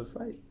wird man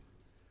befreit.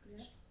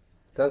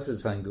 Das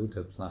ist ein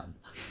guter Plan.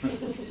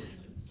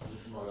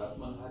 Müssen wir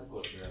erstmal ein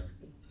Halbgott werden.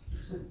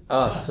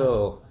 Ach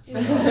so.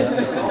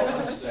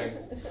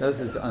 Das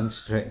ist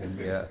anstrengend,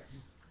 ja.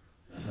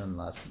 Dann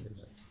lassen wir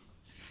das.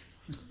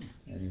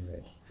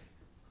 Anyway.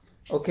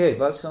 Okay,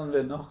 was sollen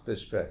wir noch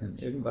besprechen?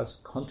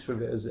 Irgendwas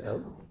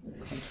kontroversiell?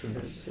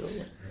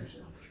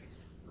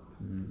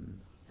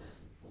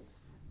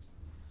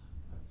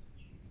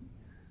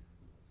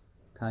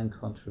 Kein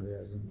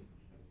Kontroversen.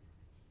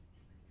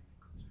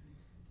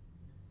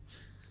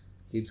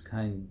 Gibt es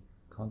kein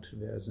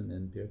Kontroversen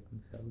in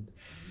Birkenfeld?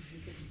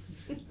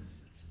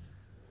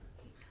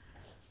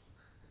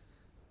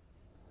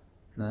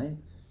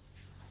 Nein?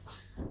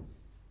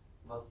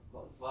 Was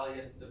war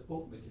jetzt der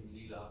Punkt mit dem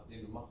Lila,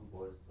 den du machen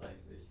wolltest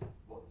eigentlich?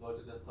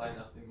 Sollte das sein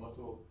nach dem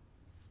Motto,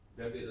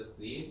 wenn wir das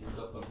sehen und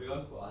davon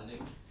hören vor allen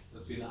Dingen,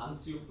 dass wir eine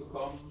Anziehung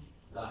bekommen,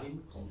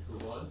 dahin kommen zu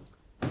wollen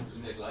und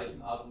in der gleichen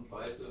Art und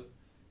Weise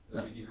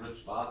wie die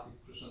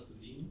Vrajavasis Krishna zu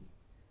dienen?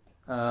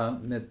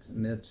 Mit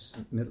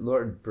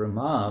Lord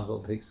Brahma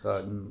wollte ich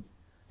sagen,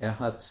 er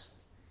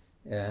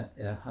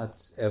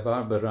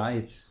war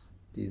bereit,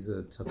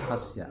 diese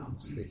Tapasya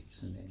auf sich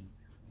zu nehmen.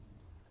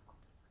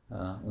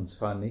 Und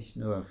zwar nicht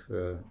nur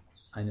für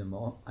einen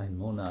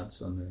Monat,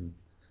 sondern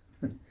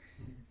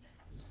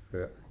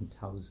für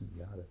 1000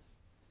 Jahre.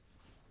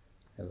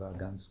 Er war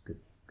ganz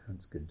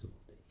geduldig.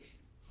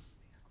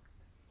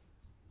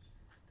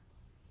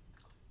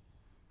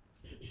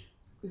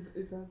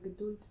 Über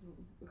Geduld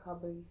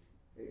habe ich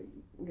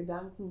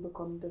Gedanken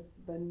bekommen,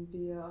 dass wenn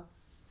wir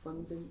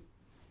von den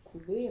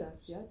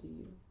Kuveras, ja,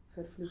 die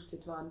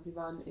verflüchtet waren, sie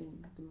waren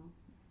in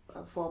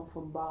der Form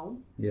von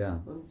Baum.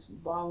 Ja.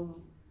 Und Baum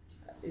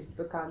ist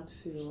bekannt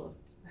für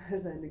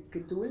seine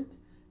Geduld.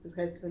 Das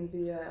heißt, wenn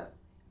wir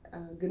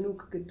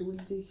genug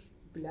geduldig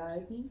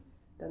bleiben,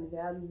 dann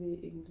werden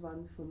wir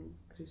irgendwann von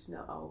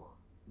Krishna auch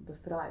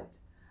befreit.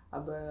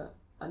 Aber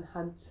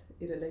anhand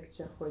ihrer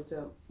Lecture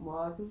heute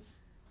Morgen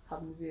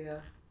haben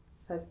wir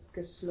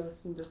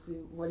festgeschlossen, dass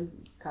wir wollen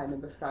keine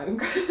Befreiung,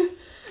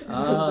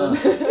 sondern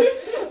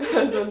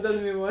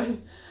wir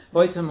wollen...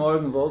 Heute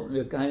Morgen wollten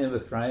wir keine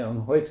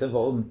Befreiung, heute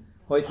Abend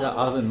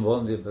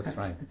wollen wir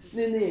befreien.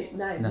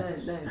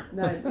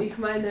 Nein. Ich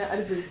meine,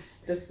 also,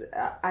 dass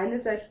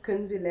einerseits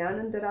können wir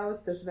lernen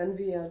daraus, dass wenn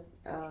wir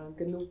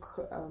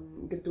genug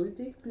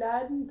geduldig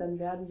bleiben, dann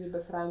werden wir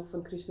Befreiung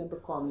von Krishna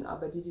bekommen.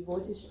 Aber die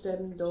Devotees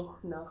streben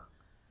doch nach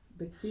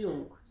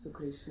Beziehung zu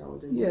Krishna,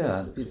 oder nicht?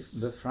 Ja, die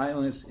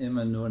Befreiung ist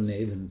immer nur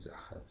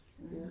Nebensache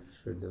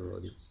für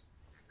Devotees.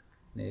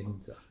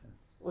 Nebensache.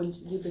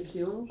 Und die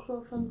Beziehung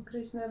von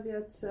Krishna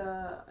wird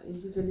in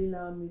dieser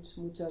Lila mit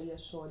Mutter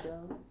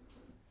Yashoda.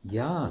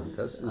 Ja,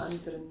 das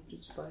ist. Anderen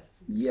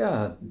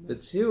Ja,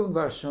 Beziehung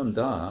war schon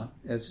da.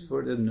 Es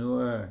wurde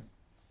nur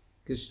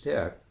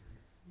gestärkt.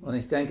 Und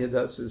ich denke,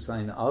 das ist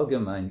ein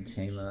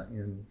Allgemeinthema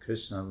in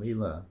Krishna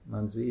Lila.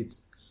 Man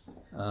sieht,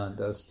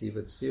 dass die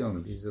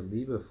Beziehungen, diese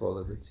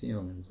liebevollen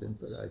Beziehungen sind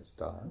bereits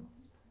da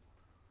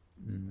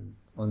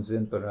und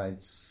sind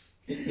bereits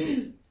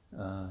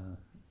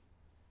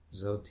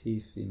so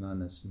tief, wie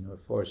man es nur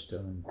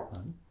vorstellen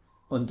kann.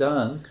 Und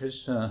dann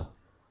Krishna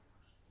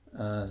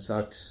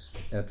sagt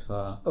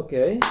etwa,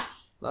 okay,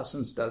 lass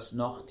uns das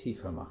noch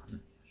tiefer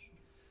machen.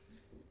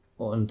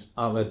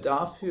 Aber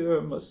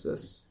dafür muss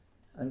es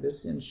ein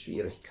bisschen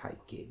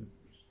Schwierigkeit geben.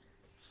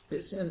 Ein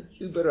bisschen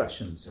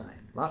überraschend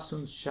sein. Lass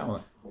uns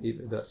schauen, wie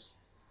wir das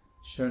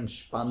schön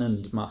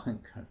spannend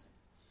machen können.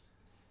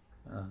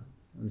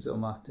 Und so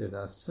macht er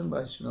das zum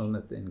Beispiel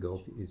mit den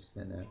Gopis,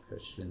 wenn er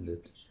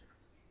verschwindet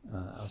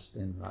aus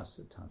dem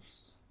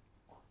Rasatanz.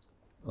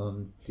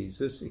 Um die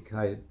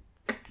Süßigkeit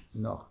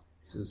noch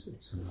süßer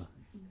zu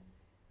machen.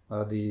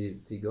 Weil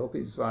die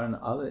Gopis waren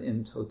alle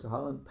in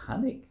totalen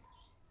Panik.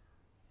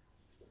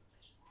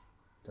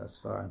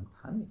 Das war ein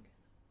Panik.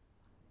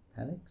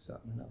 Panik,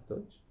 sagt man auf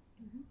Deutsch?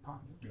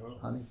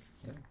 Panik,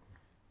 ja.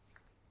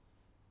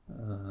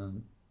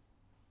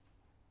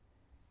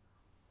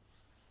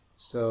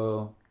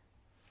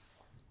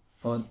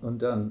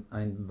 Und dann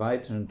ein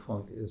weiterer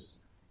Punkt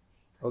ist,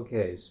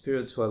 okay,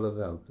 spirituelle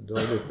Welt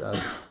bedeutet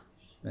das,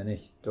 wenn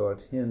ich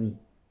dorthin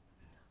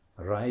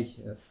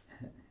erreiche,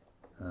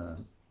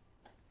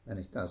 wenn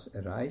ich das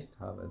erreicht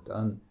habe,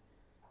 dann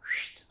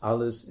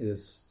alles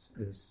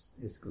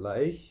ist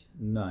gleich?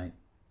 Nein.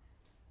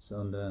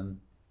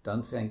 Sondern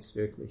dann fängt es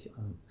wirklich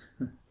an.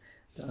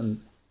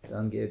 Dann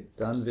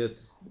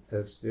wird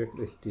es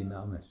wirklich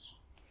dynamisch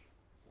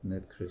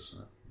mit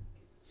Krishna.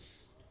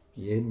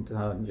 Jeden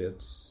Tag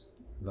wird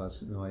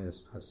was Neues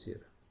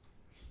passieren.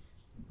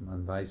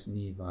 Man weiß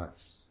nie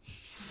was.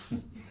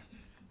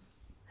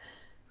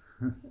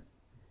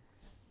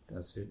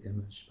 Das wird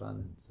immer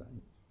spannend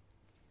sein.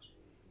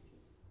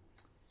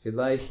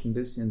 Vielleicht ein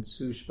bisschen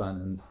zu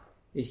spannend.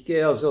 Ich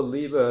gehe also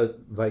lieber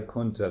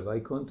Vaikuntha.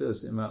 Vaikuntha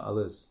ist immer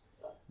alles,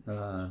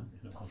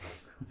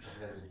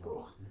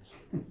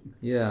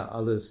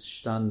 alles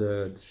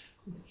Standard,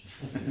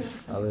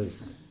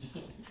 alles.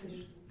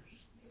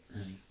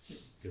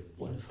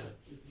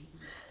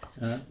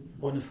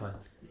 Bonafide.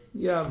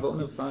 Ja,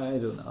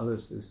 Bonafide und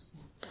alles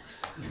ist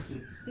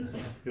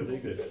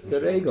geregelt.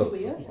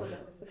 Strukturiert,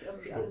 oder ist das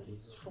irgendwie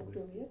alles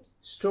strukturiert?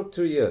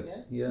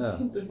 Strukturiert, ja.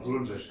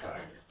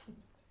 Gründlichkeit.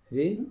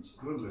 Wie?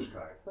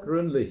 Gründlichkeit.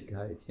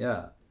 Gründlichkeit,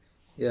 ja.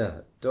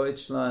 Ja,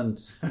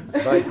 Deutschland,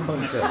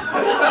 Vaikuntha.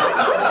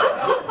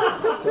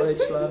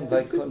 Deutschland,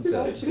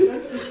 Vaikuntha.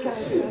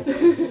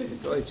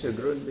 Deutsche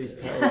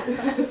Gründlichkeit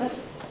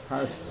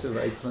passt zu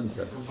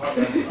Vaikuntha.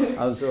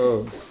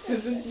 Also, wir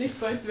sind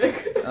nicht weit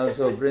weg.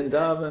 Also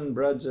Vrindavan,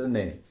 Braja,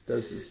 nee,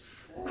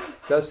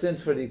 das sind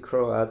für die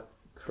kroatische.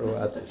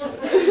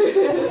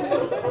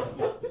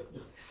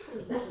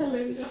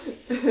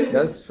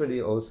 Das ist für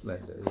die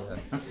Ausländer, ja.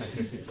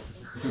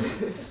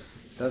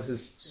 Das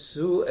ist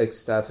zu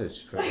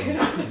ekstatisch für uns.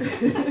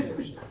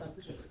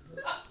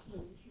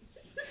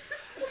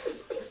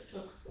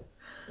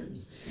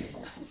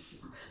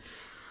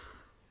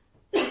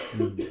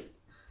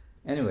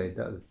 Anyway,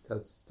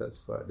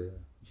 das war der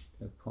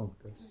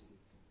Punkt.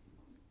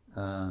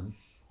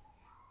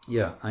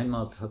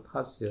 Einmal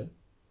Tapasya,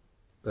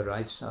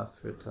 Bereitschaft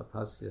für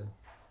Tapasya.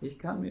 Ich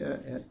kann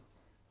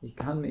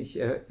mich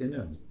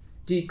erinnern,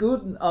 die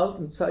guten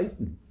alten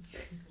Zeiten.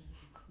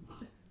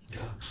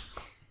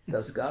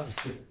 Das gab's.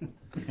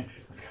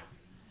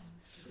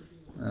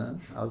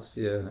 Als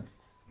wir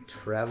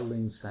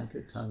Traveling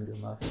Sankirtan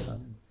gemacht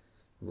haben,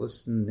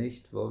 wussten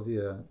nicht, wo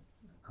wir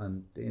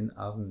an den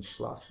Abend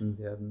schlafen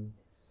werden.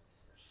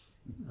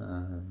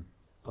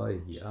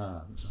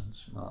 Ja,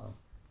 manchmal.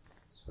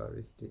 Das war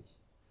richtig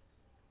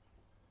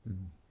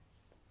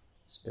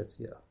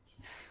speziell.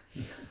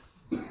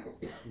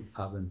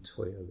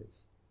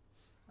 Abenteuerlich.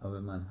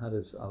 Aber man hat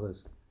es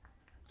alles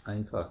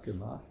einfach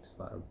gemacht,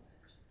 weil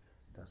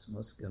das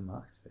muss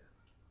gemacht werden.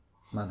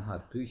 Man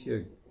hat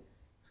Bücher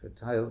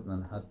verteilt,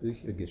 man hat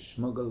Bücher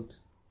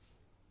geschmuggelt.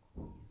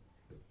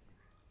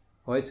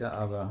 Heute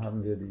aber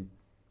haben wir die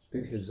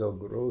Bücher so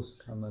groß,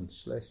 kann man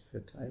schlecht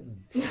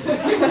verteilen.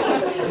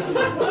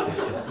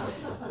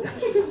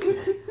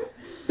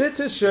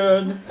 Bitte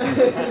schön,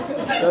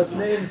 das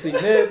nehmen Sie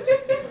mit.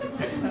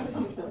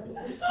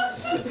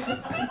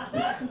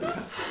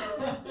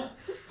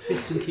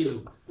 14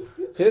 Kilo.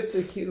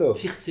 40 Kilo?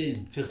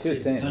 14.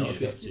 14,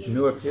 okay.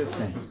 Nur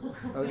 14.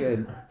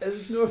 Okay, es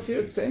ist nur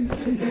 14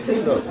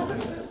 Kilo.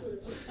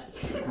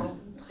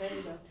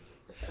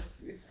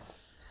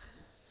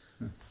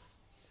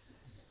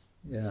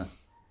 Ja,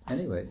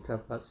 anyway,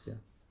 Tapasya.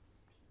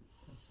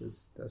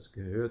 Das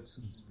gehört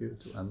zum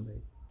spirituellen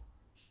Leben.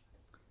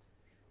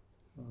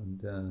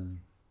 Und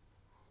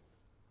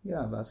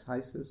was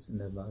heißt es in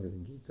der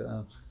Bhagavad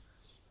Gita?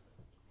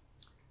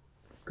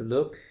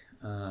 Glück,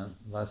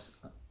 was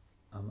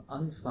am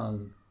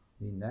Anfang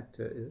wie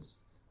Nektar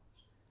ist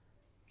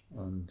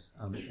und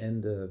am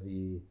Ende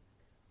wie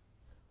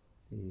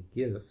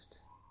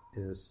Gift,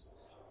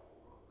 ist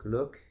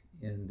Glück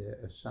in der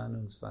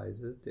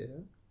Erscheinungsweise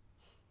der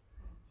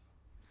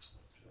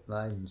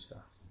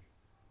Leidenschaften.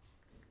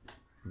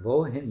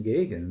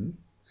 Wohingegen,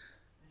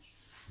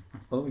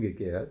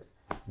 umgekehrt,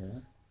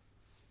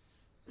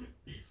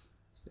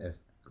 ist der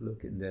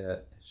Glück in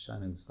der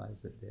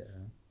Erscheinungsweise der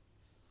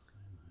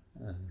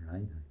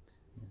Reinheit.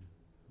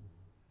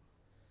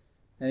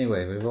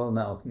 Anyway, wir wollen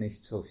auch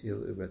nicht so viel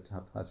über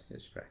Tapasya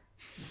sprechen.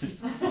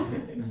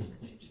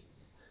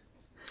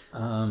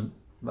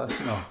 Was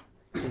noch?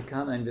 Ich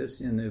kann ein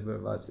bisschen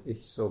über was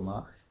ich so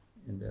mache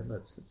in der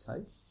letzten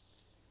Zeit,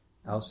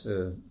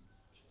 außer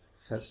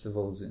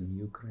Festivals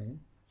in Ukraine.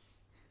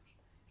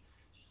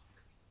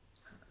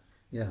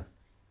 Ja.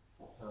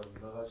 Du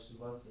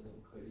warst in der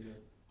Ukraine.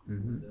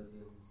 Da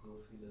sind so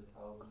viele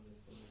Tausende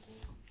von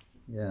Devotees.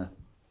 Ja.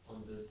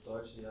 Und das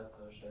deutsche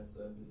Yatra scheint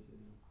so ein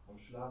bisschen am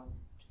Schlafen.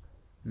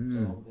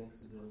 Warum denkst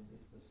du denn,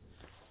 ist das so?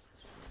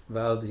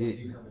 Weil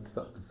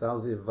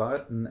wir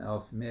warten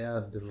auf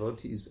mehr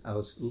Devotees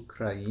aus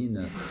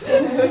Ukraine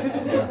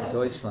nach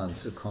Deutschland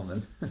zu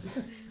kommen.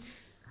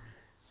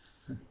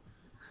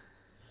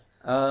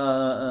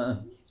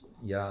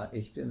 Ja,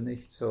 ich bin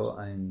nicht so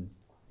ein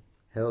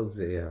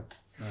Hellseher,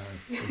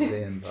 zu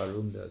sehen,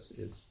 warum das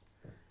ist.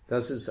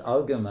 Das ist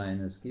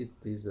allgemein, es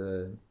gibt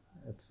diese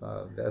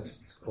etwa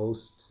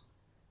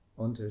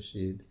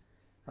West-Ost-Unterschied.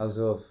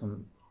 Also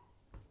vom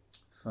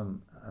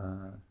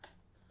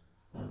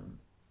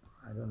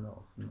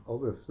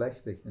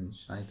Oberflächlichen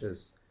scheint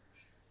es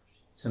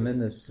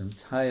zumindest zum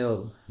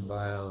Teil,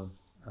 weil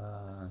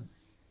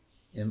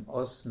im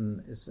Osten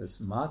ist es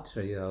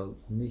materiell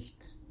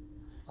nicht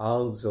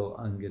allso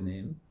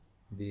angenehm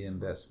wie im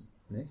Westen,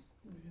 nicht?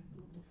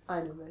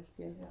 Einerseits,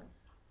 ja.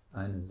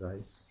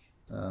 Einerseits.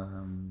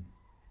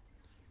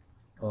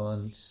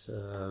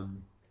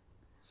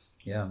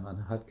 Ja,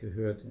 man hat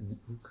gehört, in der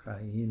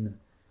Ukraine,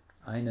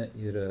 einer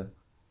ihrer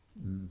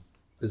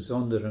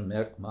besonderen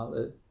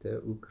Merkmale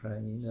der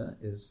Ukraine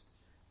ist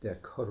der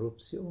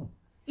Korruption.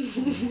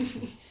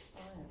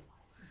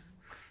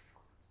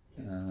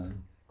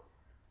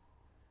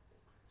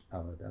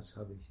 Aber das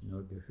habe ich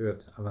nur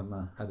gehört, aber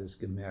man hat es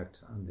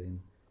gemerkt an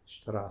den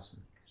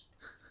Straßen.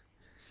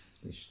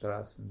 Die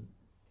Straßen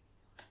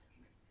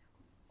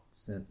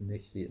sind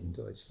nicht wie in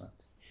Deutschland.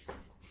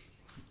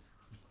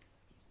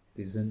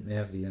 Die sind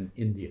mehr wie in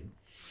Indien.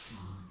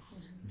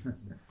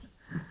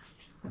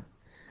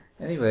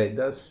 Anyway,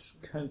 das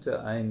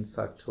könnte ein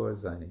Faktor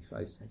sein, ich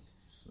weiß nicht.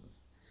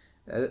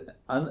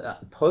 An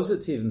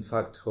positiven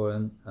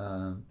Faktoren,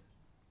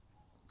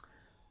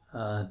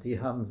 die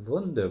haben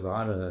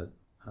wunderbare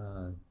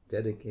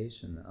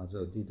Dedication,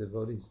 also die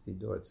Devotees, die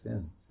dort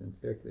sind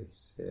wirklich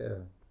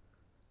sehr,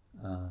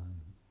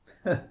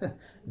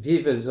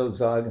 wie wir so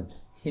sagen,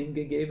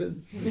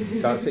 hingegeben.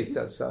 Darf ich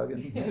das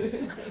sagen?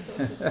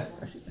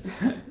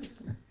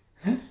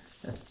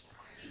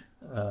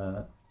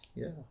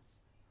 Ja.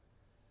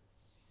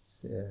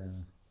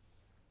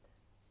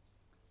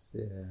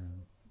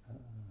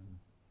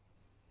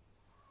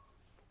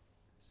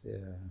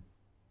 Sehr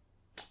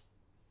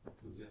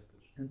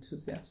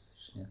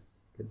enthusiastisch, ja,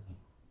 genau.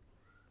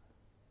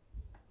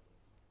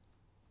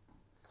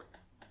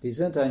 Die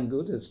sind ein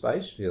gutes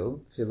Beispiel.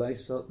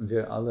 Vielleicht sollten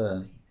wir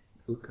alle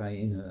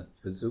Ukraine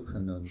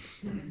besuchen und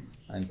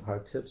ein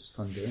paar Tipps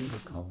von denen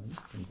bekommen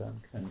und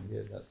dann können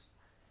wir das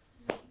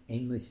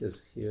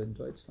Ähnliches hier in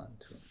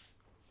Deutschland tun.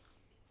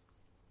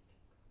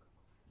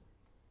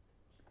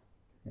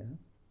 Ja?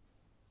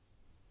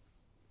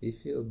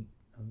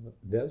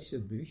 Welche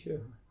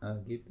Bücher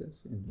gibt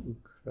es in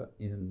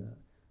Ukraine?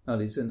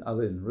 Die sind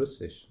alle in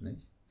Russisch,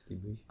 nicht? Die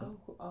Bücher?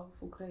 Auch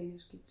auf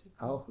Ukrainisch gibt es.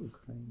 Auch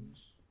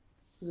Ukrainisch.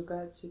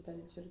 Sogar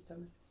Chaitanya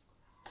Charitamrita.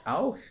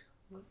 Auch?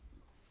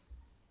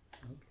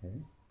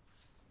 Okay.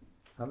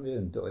 Haben wir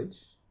in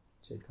Deutsch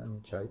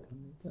Chaitanya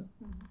Charitamrita?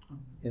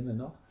 Immer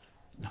noch?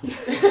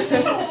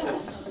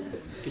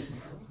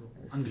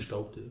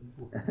 Angestaubt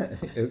irgendwo.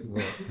 Irgendwo.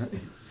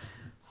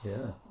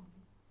 Ja.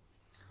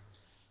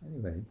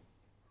 Anyway.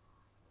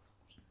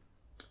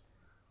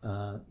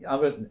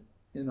 Aber,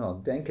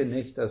 denke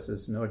nicht, dass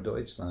es nur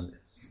Deutschland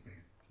ist.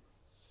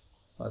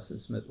 Was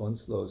ist mit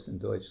uns los in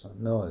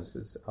Deutschland? No, es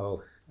ist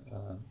auch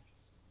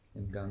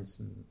im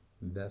ganzen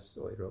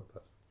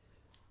Westeuropa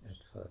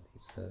etwa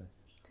diese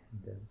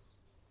Tendenz.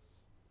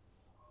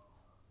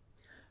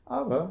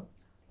 Aber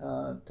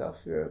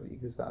dafür, wie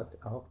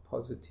gesagt, auch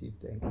positiv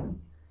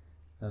denken.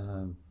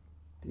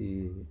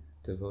 Die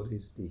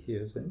Devotees, die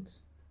hier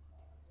sind,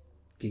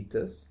 gibt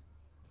es.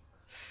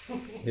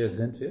 Hier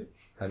sind wir.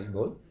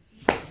 Haribol.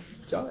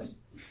 Ciao.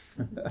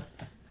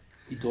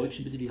 Die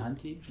Deutschen bitte die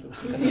Hand heben.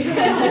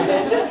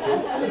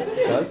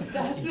 Was?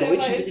 Die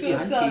Deutschen bitte die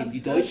Hand heben.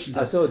 Die Deutschen.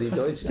 Achso, die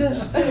Deutschen.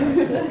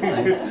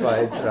 1,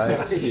 2, 3,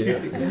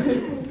 4.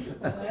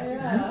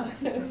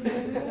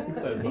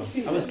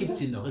 Aber es gibt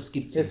sie noch. Es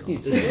gibt. Ja.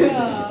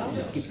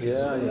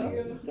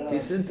 Die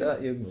sind da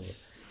irgendwo.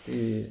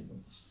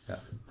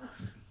 Ja.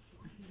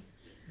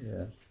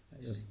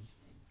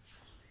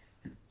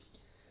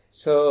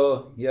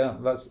 So, ja,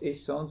 was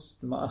ich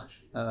sonst mache,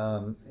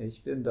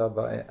 ich bin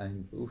dabei,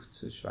 ein Buch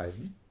zu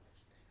schreiben.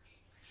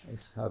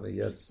 Ich habe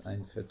jetzt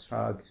einen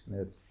Vertrag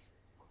mit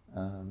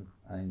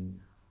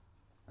ein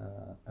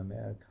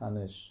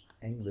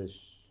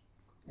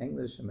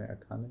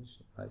englisch-amerikanisch,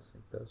 ich weiß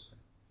nicht welcher,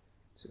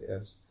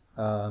 zuerst,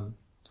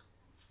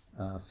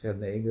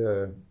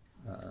 Verleger,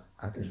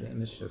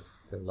 akademischer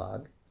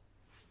Verlag,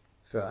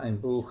 für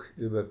ein Buch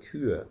über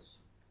Kühe.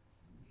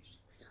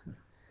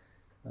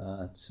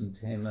 zum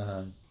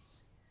Thema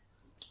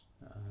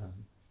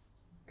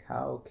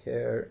Cow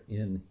Care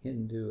in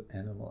Hindu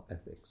Animal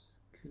Ethics.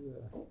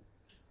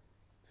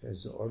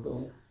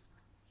 Kühe-Versorgung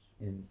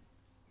in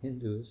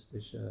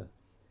hinduistischer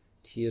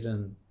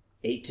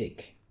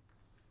Tierenethik.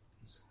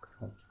 Das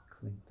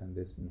klingt ein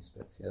bisschen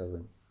speziell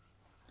in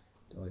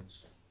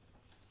Deutsch.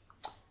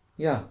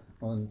 Ja,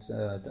 und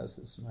das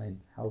ist meine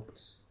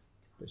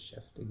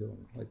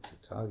Hauptbeschäftigung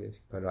heutzutage.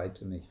 Ich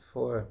bereite mich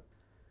vor,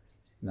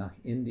 nach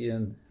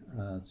Indien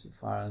zu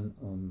fahren,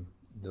 um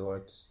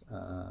dort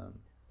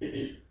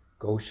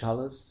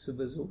Goshalas zu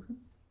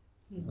besuchen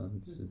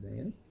und zu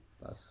sehen,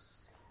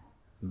 was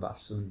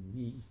und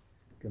wie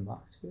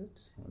gemacht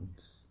wird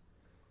und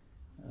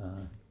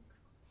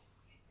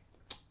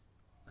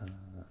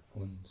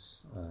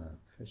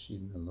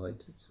verschiedene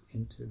Leute zu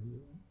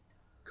interviewen,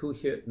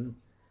 Kuhhirten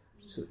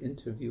zu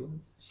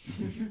interviewen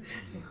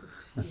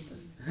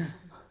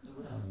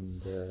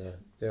und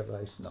wer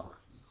weiß noch.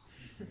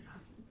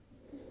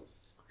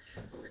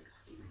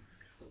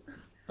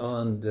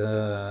 Und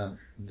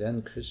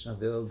wenn Krishna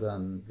will,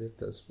 dann wird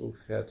das Buch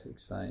fertig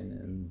sein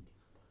in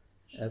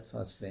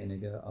etwas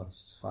weniger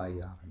als 2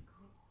 Jahren.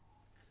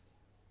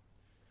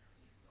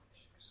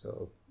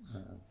 So,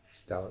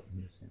 es dauert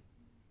ein bisschen.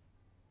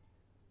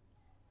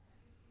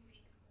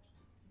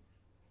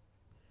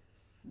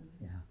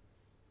 Ja.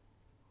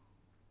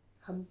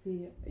 Haben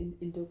Sie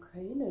in der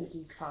Ukraine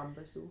die Farm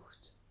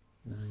besucht?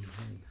 Nein.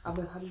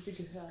 Aber haben Sie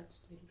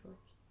gehört darüber?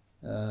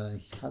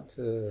 Ich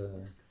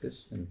hatte ein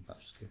bisschen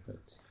was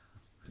gehört.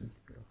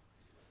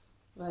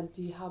 Weil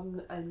die haben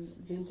ein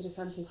sehr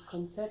interessantes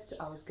Konzept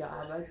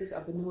ausgearbeitet,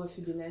 aber nur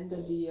für die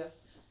Länder, die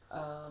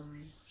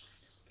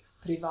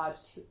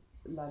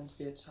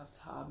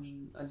Privatlandwirtschaft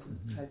haben. Also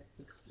das heißt,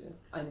 dass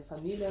eine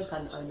Familie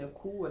kann eine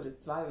Kuh oder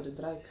 2 oder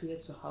 3 Kühe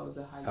zu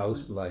Hause halten.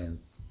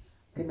 Ausleihen.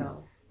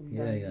 Genau.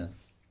 Ja,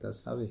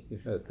 das habe ich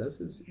gehört. Das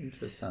ist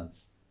interessant.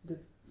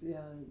 Das,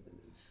 ja,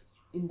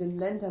 in den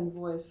Ländern,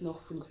 wo es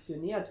noch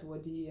funktioniert, wo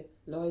die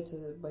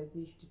Leute bei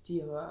sich die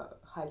Tiere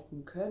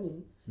halten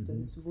können, das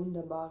ist ein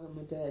wunderbares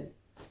Modell.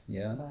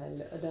 Ja.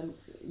 Weil dann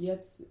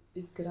jetzt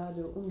ist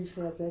gerade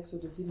ungefähr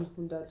 600 oder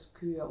 700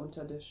 Kühe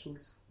unter der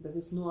Schutz. Das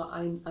ist nur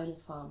eine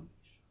Farm.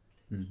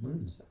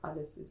 Und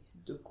alles ist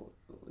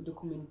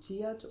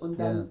dokumentiert. Und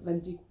dann,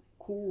 wenn die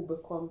Kuh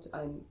bekommt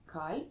ein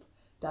Kalb,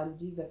 dann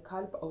dieser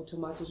Kalb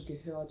automatisch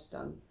gehört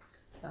dann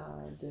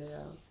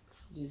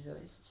diese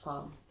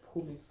Farm.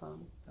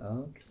 Farm.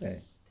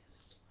 Okay.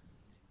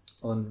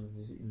 Und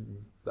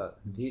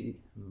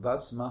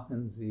was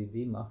machen Sie,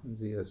 wie machen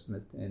Sie es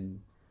mit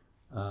den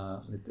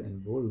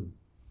Bullen?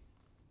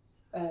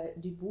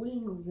 Die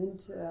Bullen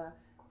sind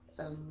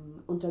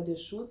unter der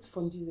Schutz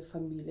von dieser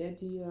Familie,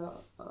 die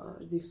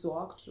sich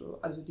sorgt,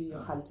 also die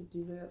haltet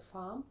diese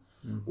Farm.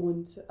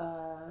 Und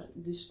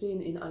sie stehen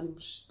in einem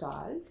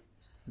Stall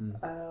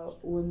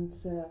und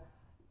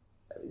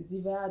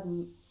sie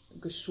werden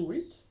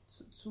geschult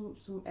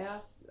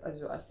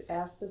als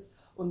erstes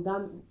und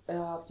dann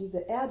auf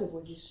dieser Erde,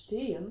 wo sie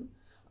stehen,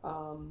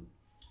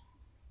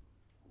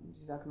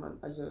 wie sagt man,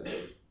 also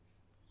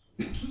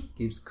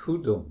gibt's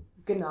Kudung.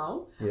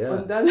 Genau. Ja.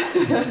 Und dann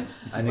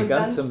eine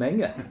ganze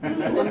Menge.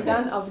 Und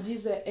dann auf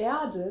dieser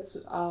Erde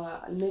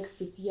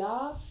nächstes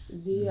Jahr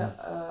sie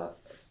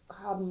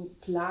haben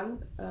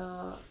Plan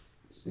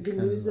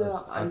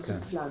Gemüse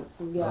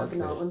anzupflanzen. Ja, okay.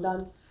 Genau. Und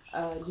dann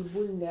die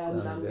Bullen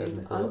werden dann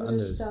in andere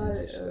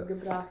Stall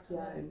gebracht.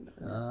 Ja,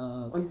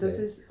 okay.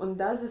 Und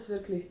das ist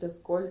wirklich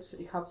das Gold.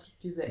 Ich habe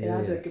diese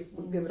Erde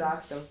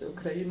gebracht aus der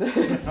Ukraine.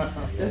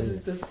 Das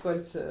ist das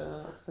Gold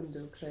von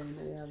der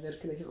Ukraine, ja,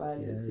 wirklich,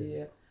 weil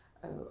die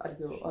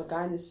also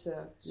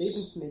organische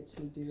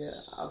Lebensmittel, die wir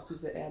auf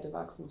dieser Erde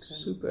wachsen können.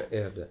 Super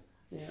Erde.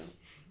 Ja.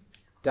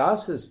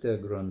 Das ist der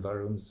Grund,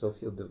 warum es so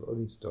viele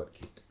Devotees dort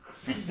gibt.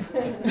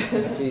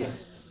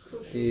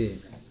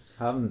 die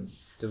haben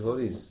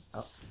Devotees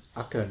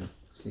ackern,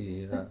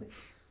 die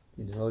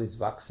Devotees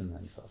wachsen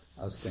einfach,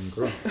 aus dem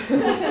Grund.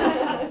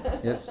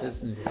 Jetzt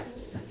wissen wir.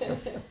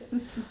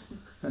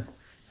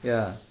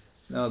 Ja,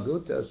 na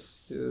gut,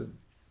 dass du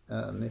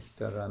mich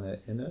daran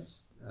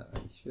erinnerst.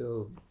 Ich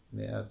will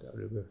mehr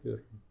darüber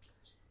hören,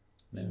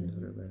 mehr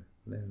darüber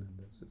lernen.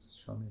 Das ist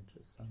schon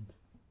interessant.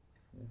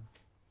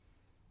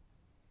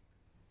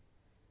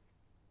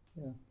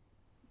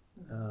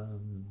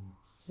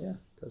 Ja,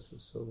 das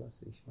ist so,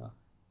 was ich mache.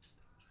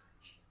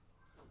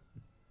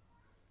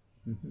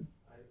 I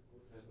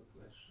would have a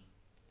question.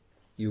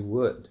 You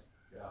would?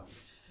 Yeah.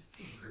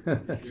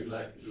 If you'd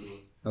like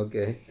to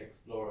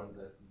explore on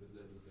that a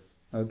little bit.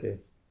 Okay.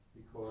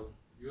 Because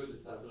you're a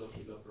disciple of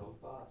Srila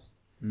Prabhupada.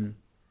 And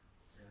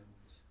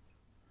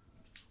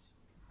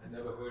I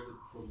never heard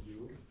it from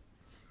you.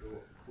 So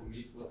for me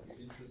it would be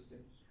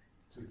interesting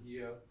to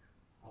hear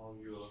how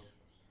your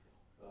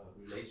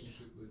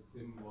relationship with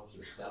him was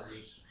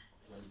established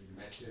when you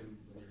met him,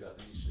 when you got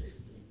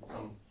initiated into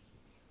some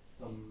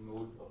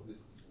mode of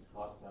this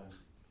pastimes.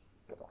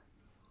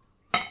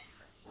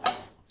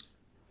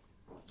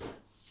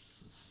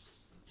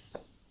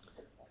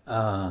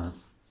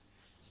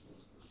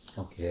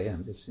 Okay,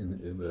 ein bisschen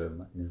über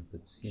meine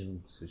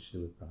Beziehung zu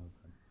Srila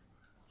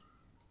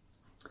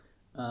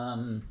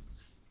Prabhupada.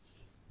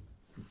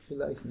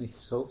 Vielleicht nicht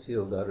so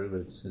viel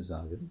darüber zu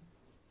sagen.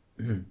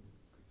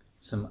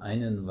 Zum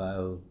einen,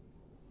 weil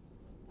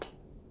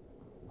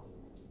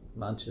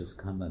manches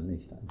kann man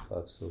nicht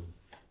einfach so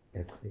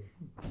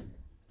erklären.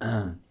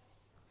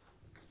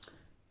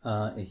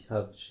 Ich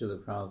habe Srila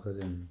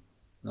Prabhupada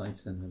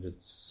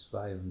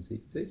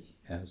 1972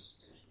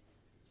 erst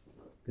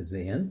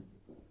gesehen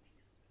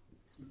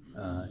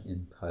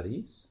in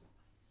Paris.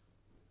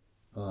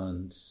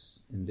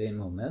 Und in dem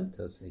Moment,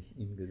 dass ich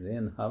ihn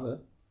gesehen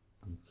habe,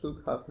 am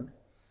Flughafen,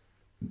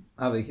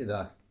 habe ich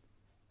gedacht,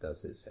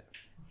 das ist er.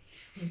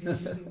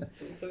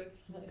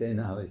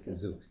 Den habe ich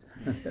gesucht.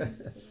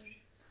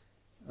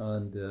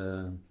 Und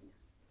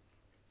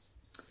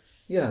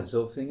ja,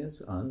 so fing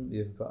es an.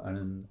 Wir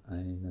waren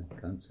eine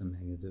ganze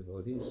Menge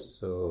Devotees.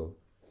 So,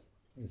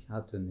 ich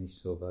hatte nicht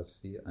so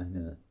was wie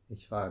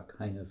ich war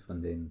keine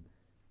von den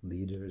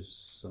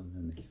Leaders,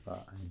 sondern ich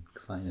war ein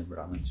kleiner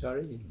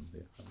Brahmachari. Und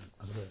wir haben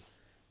alle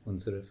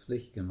unsere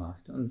Pflicht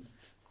gemacht. Und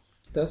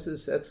das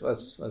ist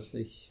etwas, was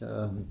ich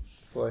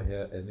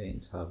vorher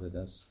erwähnt habe.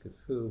 Das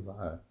Gefühl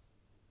war,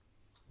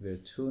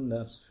 wir tun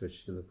das für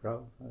Srila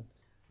Prabhupada.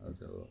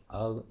 Also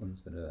all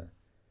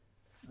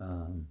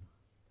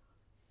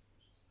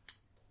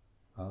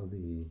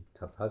die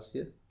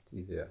Tapasya,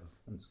 die wir auf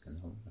uns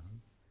genommen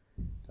haben,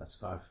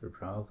 das war für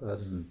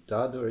Prabhupada. Und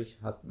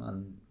dadurch hat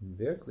man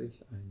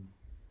wirklich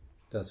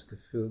das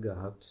Gefühl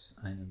gehabt,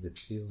 eine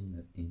Beziehung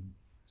mit ihm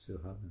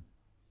zu haben.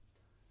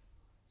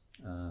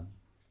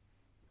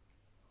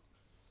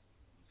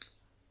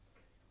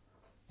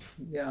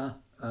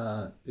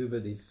 Über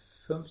die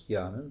 5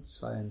 Jahre,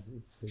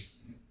 72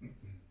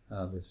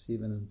 bis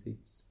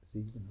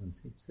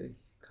 77,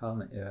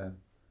 kam er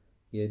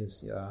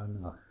jedes Jahr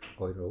nach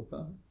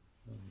Europa.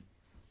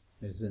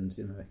 Wir sind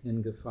immer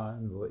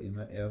hingefahren, wo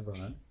immer er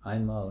war.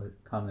 Einmal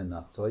kam er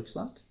nach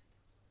Deutschland,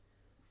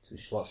 zu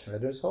Schloss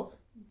Reddershof.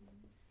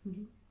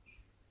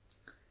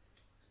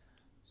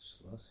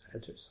 Schloss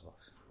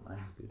Reddershof,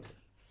 meine Güte.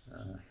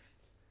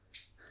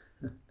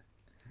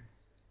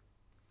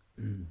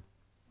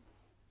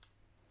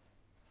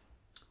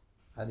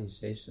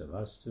 Adishesha,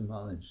 warst du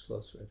mal in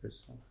Schloss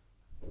Reddershof?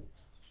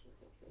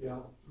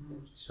 Ja,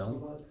 schon?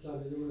 Ich war als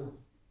kleiner Junge.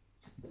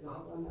 Ich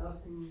habe einen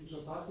ersten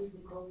Chapati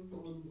bekommen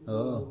und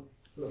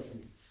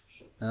Burfi.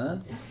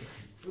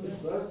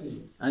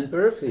 Burfi. Ein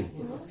Burfi?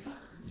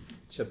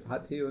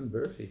 Chapati und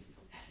Burfi.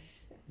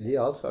 Wie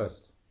alt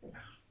warst du?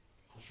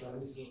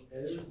 Wahrscheinlich so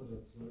 11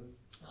 oder 12.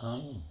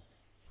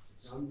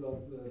 Wir haben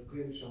dort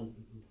Premieschanz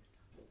besucht.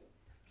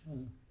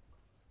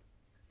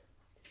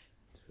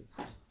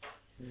 Interessant.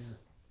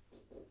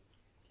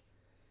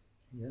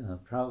 Ja,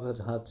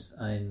 Prabhupada hat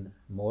einen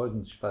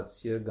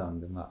Morgenspaziergang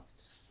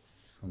gemacht.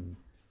 Vom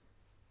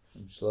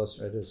Schloss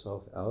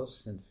Reddershof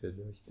aus sind wir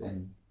durch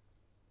den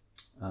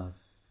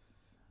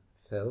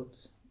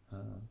Feld,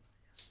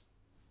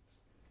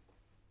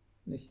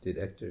 nicht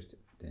direkt durch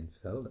den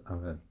Feld,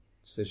 aber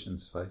zwischen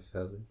 2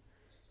 Feldern,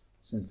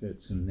 sind wir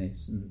zum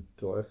nächsten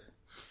Dorf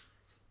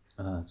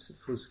zu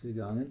Fuß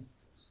gegangen,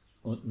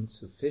 unten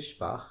zu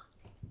Fischbach,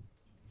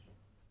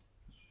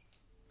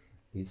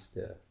 hieß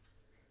der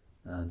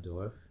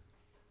Dorf,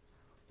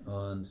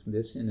 und ein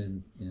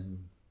bisschen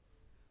in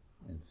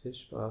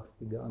Fischbach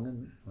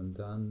gegangen, und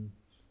dann,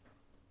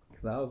 ich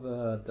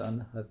glaube,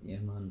 dann hat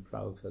jemand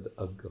Prabhupada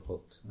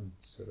abgeholt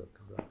und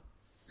zurückgebracht.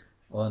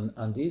 Und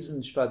an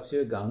diesem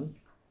Spaziergang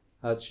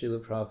hat Srila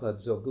Prabhupada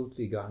so gut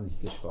wie gar nicht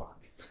gesprochen.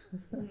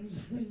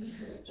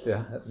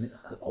 Wir hatten,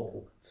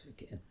 wir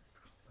gehen.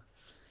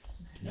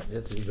 Er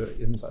wird über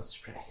irgendwas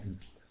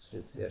sprechen, das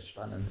wird sehr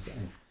spannend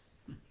sein.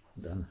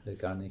 Und dann hat er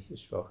gar nicht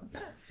gesprochen.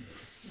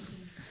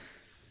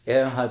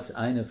 Er hat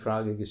eine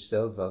Frage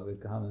gestellt, weil wir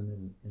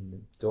kamen in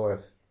das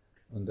Dorf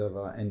und da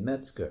war ein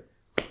Metzger.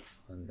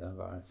 Und da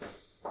war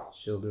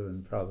Schilder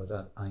und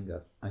Prabhupada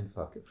hat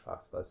einfach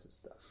gefragt, was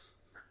ist das?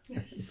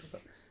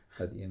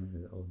 Hat jemand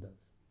gesagt,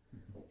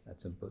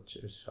 that's a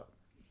butcher's shop.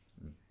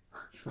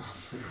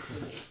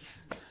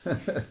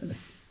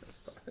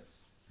 Das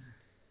war's.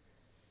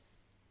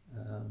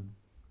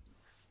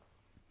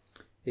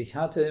 Ich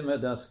hatte immer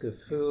das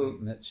Gefühl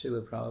mit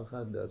Srila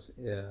Prabhupada, dass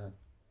er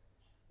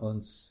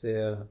uns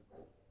sehr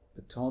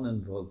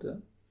betonen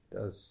wollte,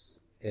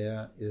 dass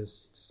er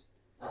ist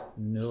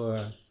nur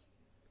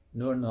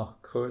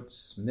noch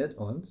kurz mit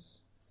uns.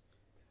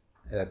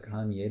 Er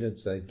kann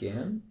jederzeit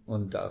gehen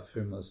und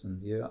dafür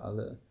müssen wir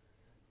alle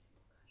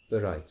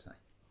bereit sein,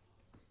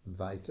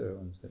 weiter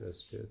unser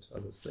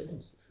spirituelles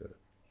Leben zu führen.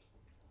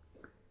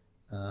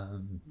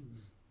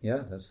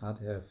 Das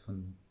hat er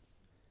von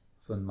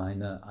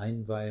meiner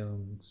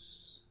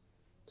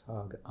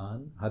Einweihungstag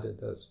an, hat er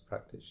das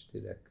praktisch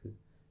direkt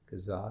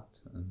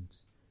gesagt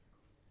und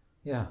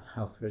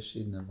auf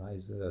verschiedene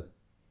Weise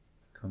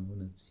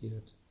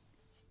kommuniziert.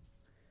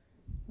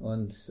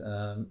 Und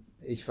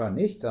ich war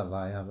nicht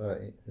dabei, aber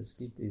es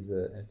gibt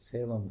diese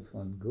Erzählung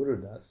von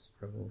Gurudas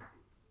Prabhu,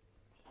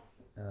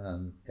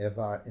 er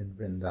war in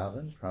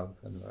Vrindavan,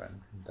 Prabhupada war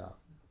in Vrindavan.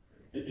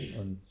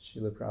 Und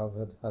Srila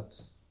Prabhupada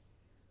hat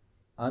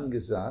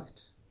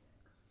angesagt,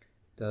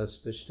 dass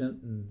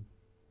bestimmte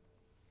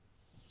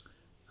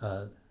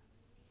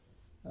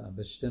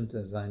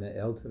seine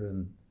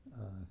älteren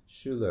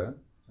Schüler,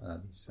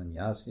 die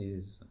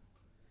Sannyasis,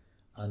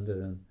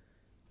 anderen,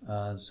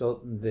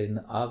 sollten den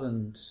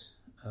Abend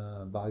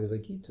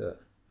Bhagavad Gita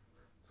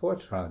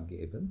Vortrag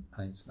geben,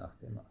 eins nach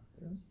dem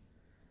anderen.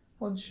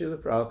 Und Srila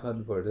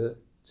Prabhupada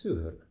wurde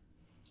Zuhörer.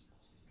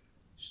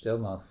 Stell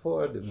mal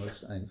vor, du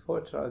musst einen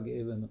Vortrag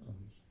geben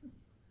und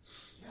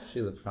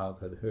Srila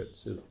Prabhupada hört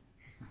zu.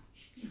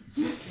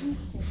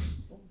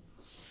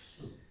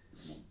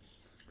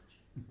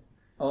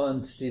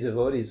 Und die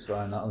Devotees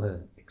waren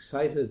alle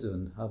excited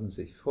und haben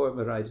sich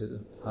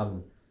vorbereitet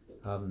und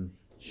haben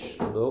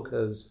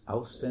Shlokas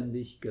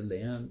auswendig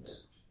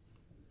gelernt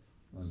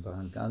und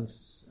waren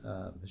ganz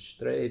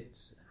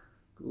bestrebt,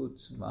 gut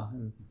zu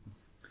machen.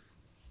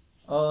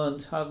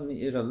 Und haben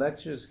ihre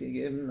Lectures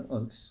gegeben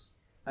und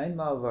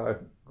einmal war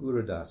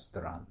Gurudas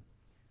dran.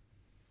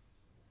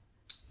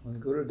 Und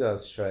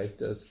Gurudas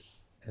schreibt, dass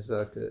er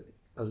sagte,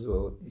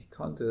 also ich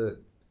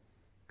konnte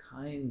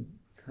kein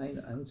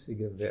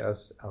einziger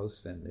Vers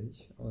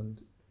auswendig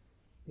und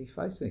ich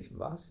weiß nicht,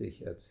 was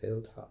ich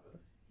erzählt habe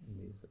in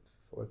diesem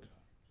Vortrag.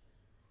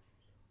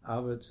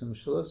 Aber zum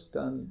Schluss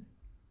dann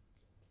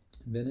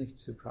bin ich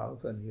zu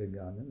Prabhupada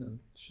gegangen und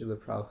Srila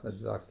Prabhupada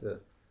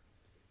sagte,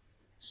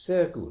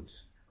 sehr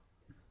gut,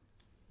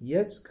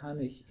 jetzt kann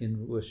ich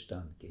in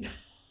Ruhestand gehen.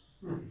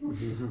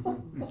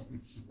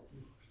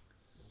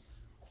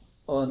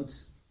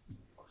 Und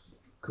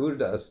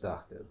Gurudas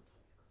dachte,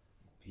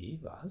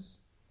 wie,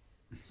 was?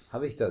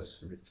 Habe ich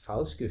das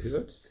falsch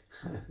gehört?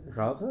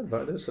 Prabhupada,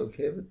 war das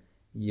okay?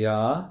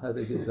 Ja, hat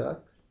er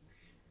gesagt.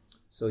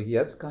 So,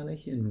 jetzt kann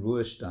ich in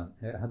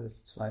Ruhestand. Er hat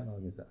es zweimal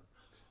gesagt.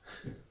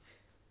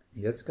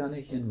 Jetzt kann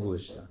ich in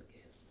Ruhestand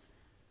gehen.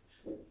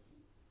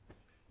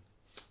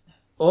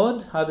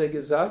 Und hat er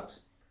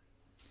gesagt,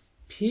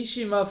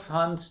 Pishima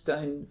fand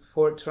deinen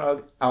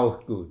Vortrag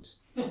auch gut.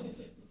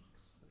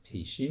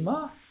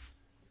 Pishima?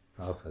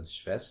 Prabhupads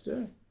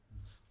Schwester?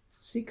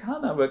 Sie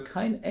kann aber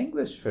kein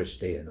Englisch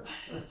verstehen,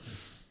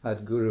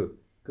 hat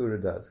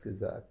Gurudas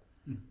gesagt.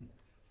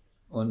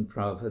 Und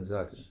Prabhupada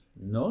sagte,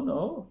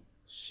 no,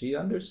 she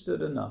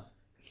understood enough.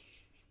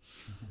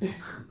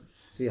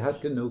 Sie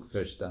hat genug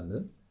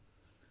verstanden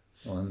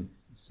und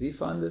sie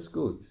fand es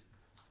gut.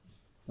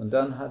 Und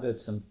dann hat er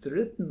zum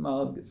 3.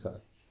 Mal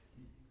gesagt,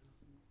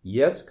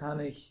 jetzt kann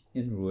ich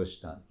in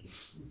Ruhestand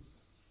gehen.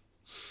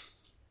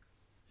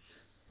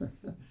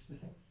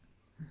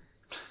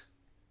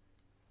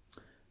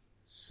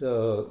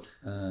 So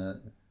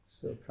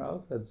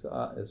Prabhupada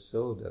sah es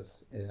so,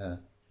 dass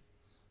er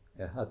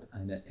hat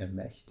eine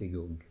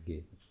Ermächtigung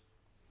gegeben,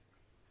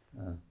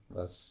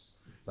 was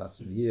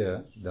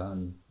wir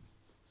dann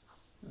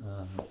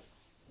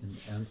im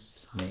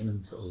Ernst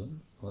nehmen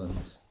sollen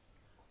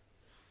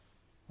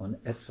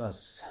und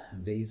etwas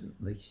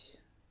wesentlich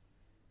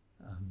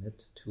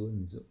mit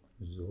tun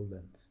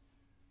sollen.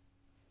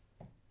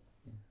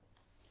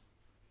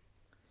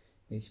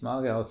 Ich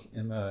mag auch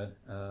immer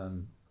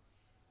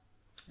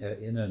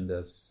erinnern,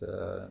 dass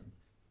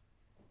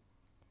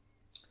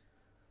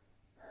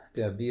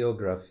der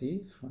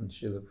Biografie von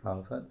Srila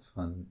Prabhupada,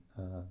 von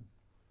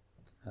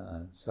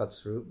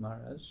Satsvarup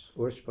Maharaj,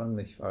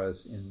 ursprünglich war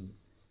es in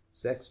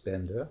 6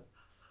 Bänder,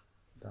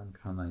 dann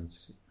kam ein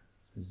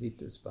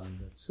 7.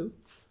 Band dazu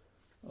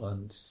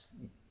und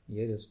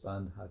jedes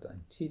Band hat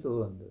einen Titel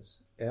und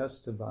das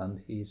erste Band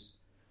hieß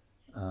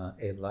A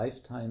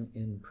Lifetime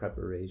in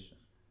Preparation.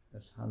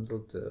 Es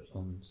handelte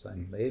um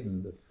sein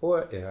Leben,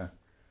 bevor er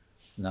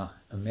nach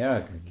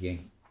Amerika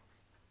ging.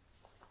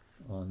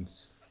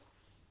 Und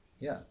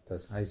ja,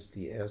 das heißt,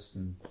 die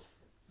ersten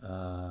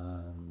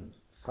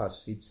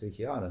fast 70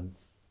 Jahre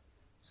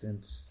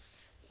sind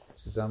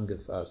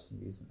zusammengefasst in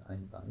diesem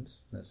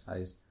Einband. Das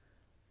heißt,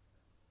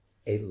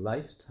 A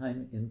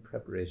Lifetime in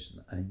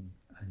Preparation, ein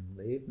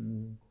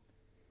Leben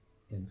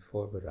in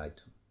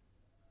Vorbereitung.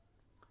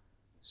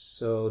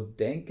 So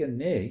denke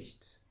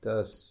nicht,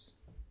 dass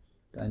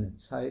deine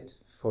Zeit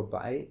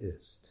vorbei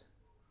ist.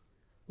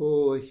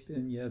 Oh, ich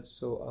bin jetzt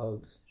so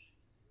alt,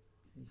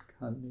 ich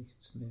kann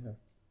nichts mehr.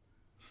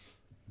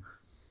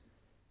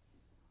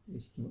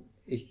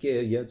 Ich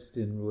gehe jetzt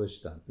in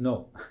Ruhestand.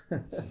 No,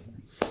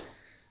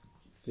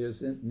 wir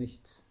sind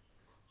nicht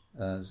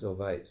so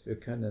weit. Wir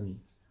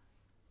können,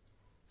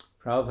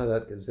 Prabhupada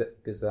hat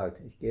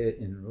gesagt, ich gehe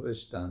in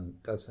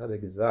Ruhestand. Das hat er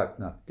gesagt,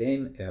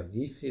 nachdem er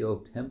wie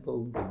viel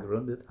Tempel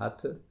gegründet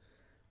hatte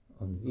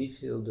und wie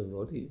viel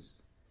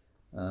Devotees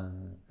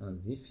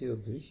und wie viele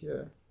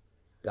Bücher.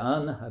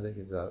 Dann hat er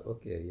gesagt,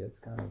 okay,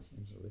 jetzt kann ich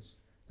in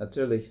Ruhestand.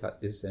 Natürlich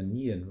ist er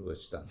nie in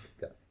Ruhestand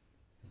gegangen.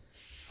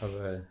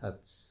 Aber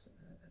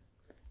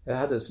er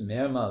hat es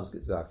mehrmals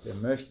gesagt, er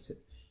möchte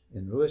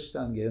in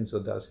Ruhestand gehen,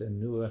 sodass er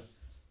nur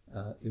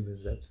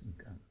übersetzen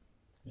kann.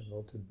 Er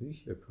wollte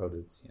Bücher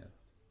produzieren.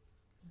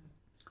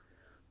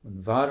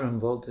 Und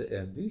warum wollte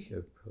er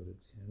Bücher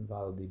produzieren?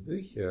 Weil die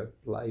Bücher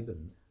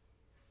bleiben.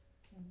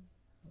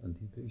 Und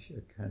die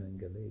Bücher können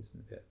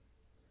gelesen werden.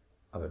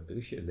 Aber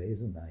Bücher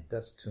lesen, nein,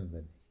 das tun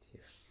wir nicht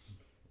hier.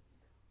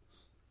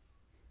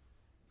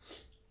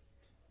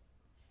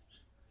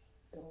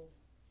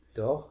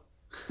 Doch.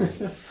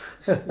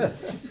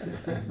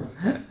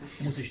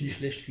 Muss ich nicht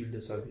schlecht fühlen,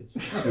 deshalb jetzt.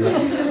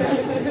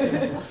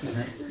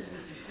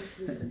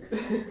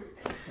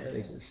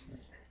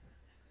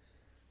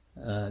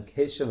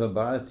 Keshava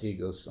Bharati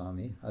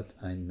Goswami hat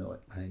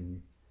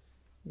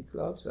ich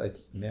glaube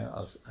seit mehr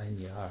als ein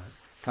Jahr,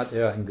 hat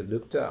er ein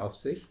Gelübde auf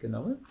sich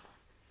genommen.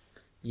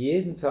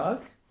 Jeden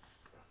Tag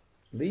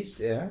liest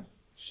er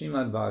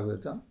Srimad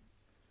Bhagavatam,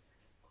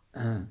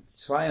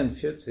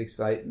 42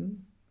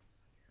 Seiten,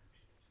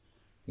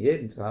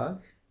 jeden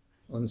Tag,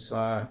 und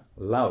zwar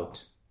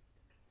laut.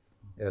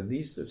 Er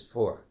liest es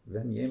vor.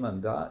 Wenn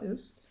jemand da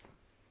ist,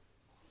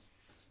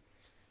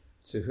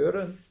 zu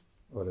hören,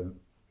 oder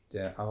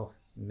der auch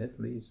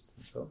mitliest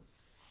und so.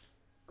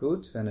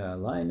 Gut, wenn er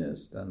allein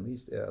ist, dann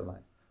liest er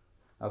allein.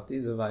 Auf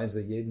diese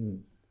Weise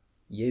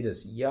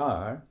jedes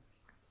Jahr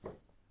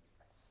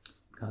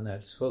kann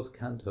er 12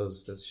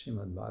 Kantos des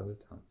Srimad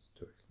Bhagavatams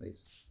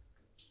durchlesen.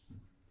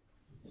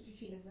 Wie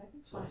viele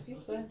Seiten?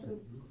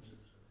 42?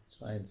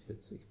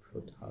 42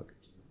 pro Tag.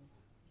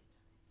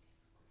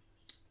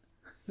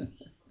 Lange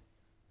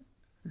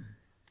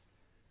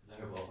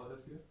braucht er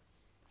dafür?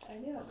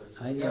 Ein Jahr.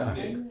 Ein Jahr.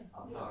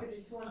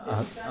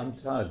 Am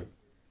Tag.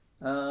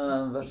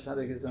 Was hat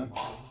er gesagt?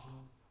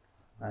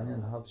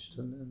 1,5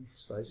 Stunden,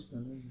 2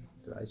 Stunden,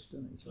 3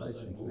 Stunden, ich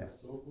weiß nicht mehr.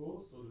 So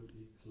groß oder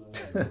die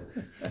kleine?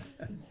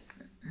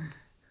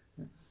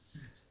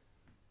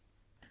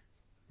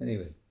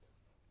 Anyway.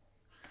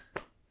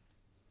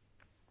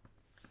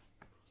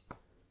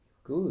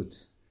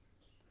 Gut.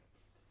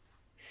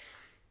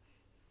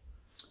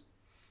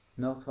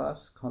 Noch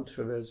was?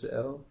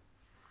 Kontroversiell?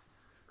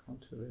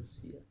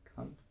 Kontroversiell?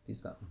 Wie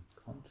sagt man?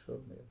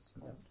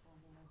 Kontroversiell?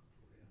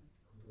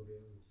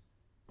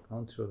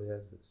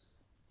 Kontroverses.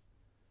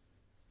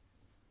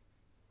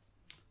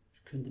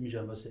 Ich könnte mich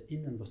an was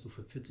erinnern, was du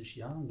vor 40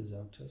 Jahren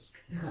gesagt hast.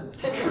 Ich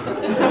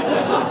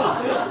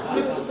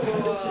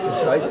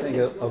weiß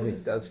nicht, ob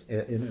ich das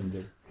erinnern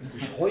will. Und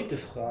dich heute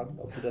fragen,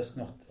 ob du das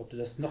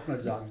noch mal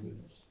sagen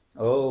würdest.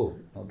 Oh,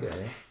 okay.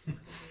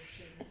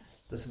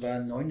 Das war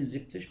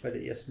 79 bei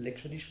der ersten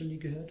Lecture, die ich von dir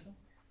gehört habe.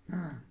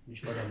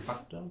 Ich war dann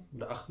Bagda,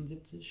 oder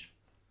 78.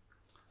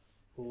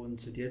 Und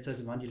zu der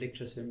Zeit waren die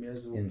Lectures ja mehr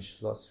so... In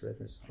Schloss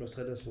Reddershof. Schloss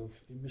Reddershof,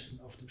 wir müssen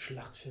auf dem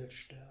Schlachtfeld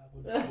sterben.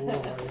 Und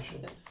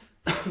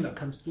da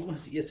hast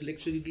die erste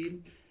Lecture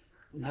gegeben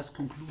und hast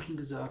Conclusion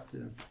gesagt,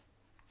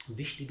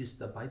 wichtig ist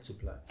dabei zu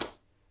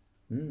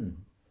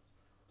bleiben.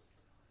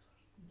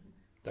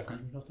 Da kann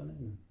ich mich noch dran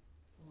erinnern.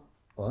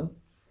 Und?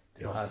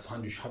 Ja, hast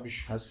zum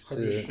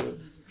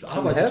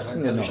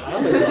Herzen genommen.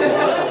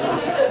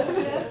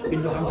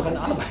 Bin noch am dran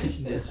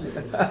arbeiten jetzt.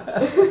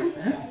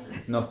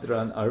 Noch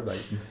dran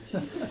arbeiten.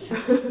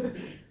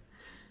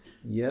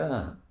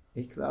 Ja,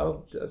 ich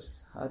glaube,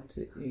 das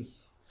hatte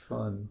ich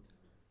von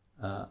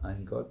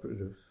einem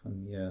Gottbruder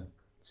von mir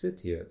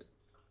zitiert.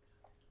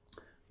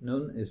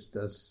 Nun ist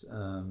das,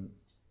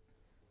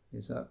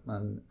 wie sagt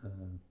man,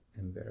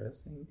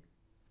 embarrassing?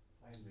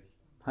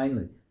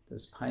 Peinlich.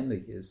 Das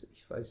peinlich ist,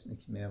 ich weiß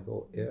nicht mehr,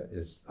 wo er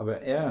ist.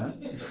 Aber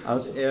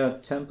als er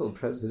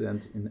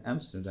Tempelpräsident in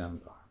Amsterdam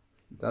war,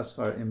 das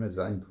war immer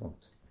sein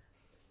Punkt.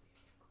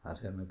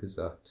 Hat er mir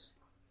gesagt,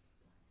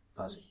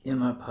 was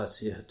immer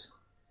passiert,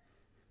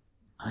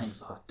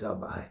 einfach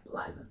dabei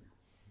bleiben.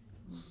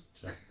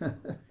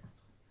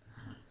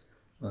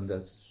 Und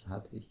das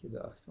hatte ich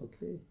gedacht,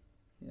 okay,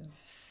 ja.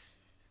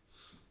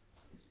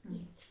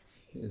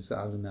 Wir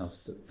sagen auf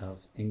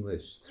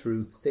Englisch,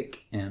 through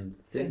thick and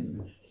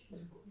thin.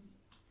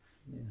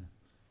 Ja.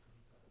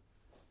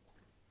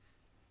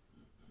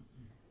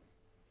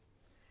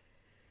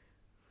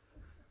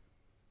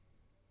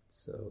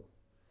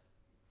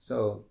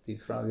 So, die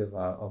Frage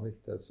war, ob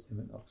ich das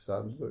immer noch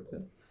sagen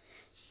würde.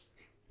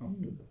 Ob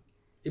du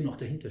immer noch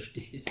dahinter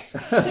stehst.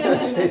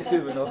 Stehst du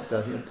immer noch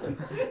dahinter?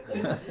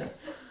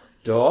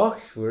 Doch,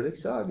 würde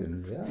ich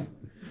sagen, ja.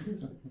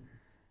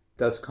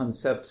 Das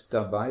Konzept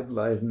dabei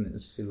bleiben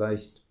ist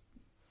vielleicht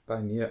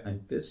bei mir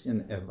ein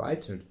bisschen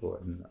erweitert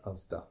worden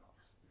als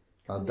damals.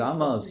 Weil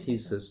damals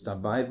hieß es,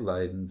 dabei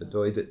bleiben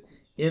bedeutet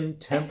im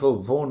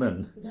Tempel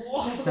wohnen.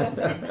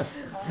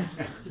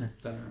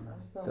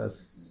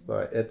 Das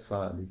war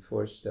etwa die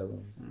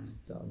Vorstellung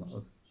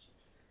damals.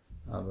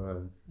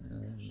 Aber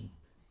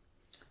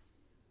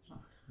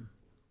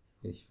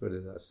ich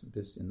würde das ein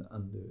bisschen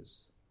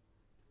anders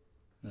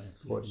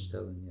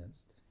vorstellen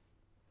jetzt.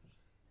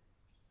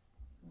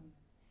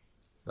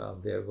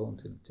 Weil wer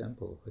wohnt im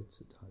Tempel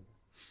heutzutage?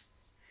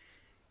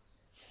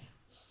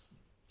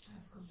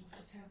 Das kommt auf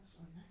das Herz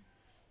an, ne?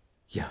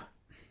 Ja.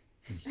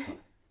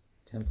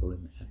 Tempel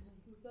im Herzen.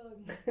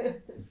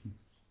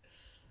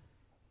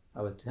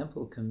 Aber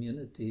Temple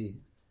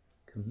Community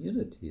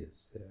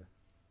ist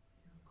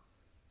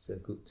sehr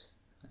gut.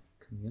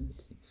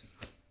 Community zu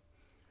haben.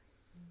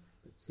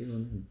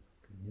 Beziehungen,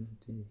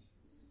 Community,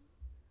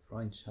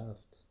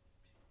 Freundschaft,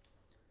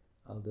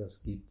 all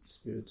das gibt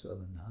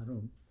spirituelle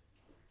Nahrung,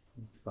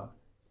 nicht wahr?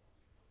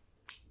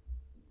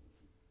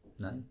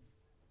 Nein?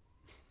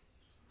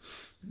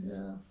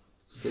 Ja, ein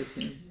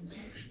bisschen.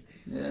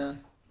 Ja.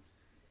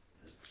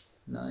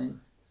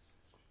 Nein.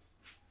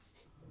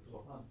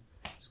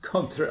 Es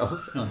kommt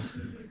drauf an.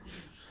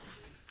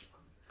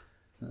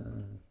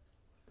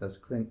 Das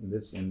klingt ein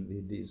bisschen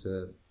wie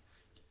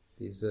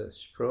dieser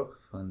Spruch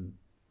von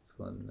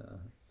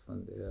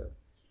der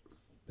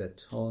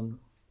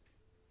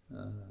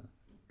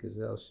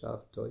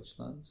Betongesellschaft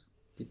Deutschlands.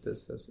 Gibt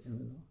es das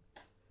immer noch?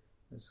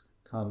 Es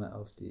kam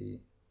auf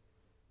die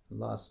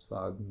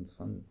Lastwagen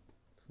von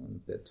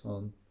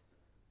Beton.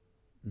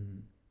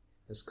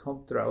 Es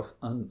kommt drauf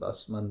an,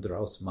 was man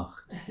draus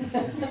macht.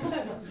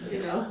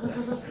 Genau,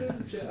 das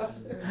stimmt, ja.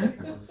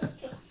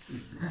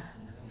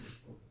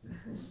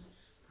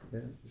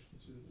 Ja.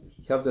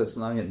 Ich habe das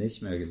lange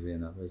nicht mehr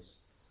gesehen, aber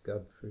es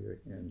gab früher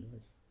hier in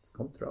Deutschland. Es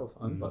kommt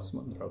drauf an, was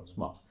man draus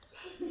macht.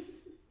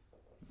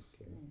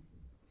 Okay.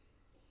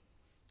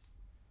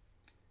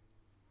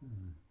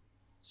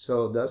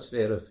 So, das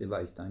wäre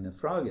vielleicht eine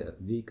Frage.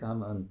 Wie kann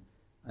man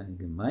eine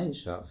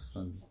Gemeinschaft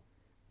von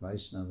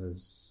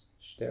Vaishnavas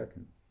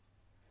stärken?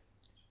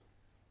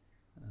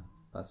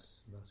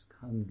 Was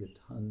kann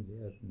getan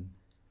werden,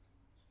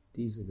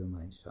 diese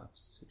Gemeinschaft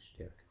zu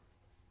stärken?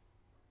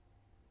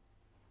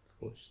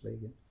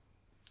 Vorschläge?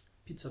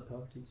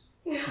 Pizza-Partys.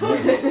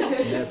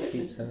 Mehr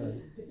Pizza.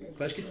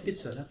 Gleich gibt's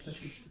Pizza, ne? Gleich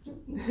gibt's Pizza.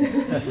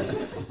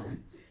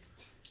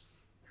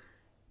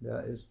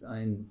 Da ist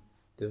ein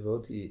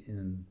Devotee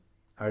in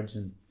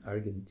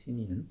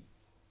Argentinien.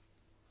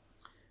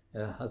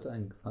 Er hat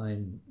einen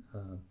kleinen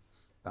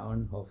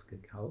Bauernhof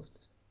gekauft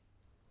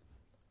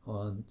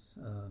und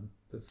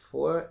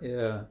bevor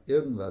er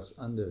irgendwas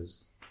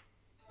anderes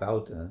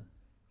baute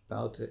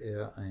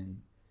er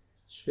ein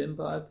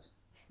Schwimmbad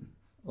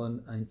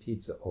und ein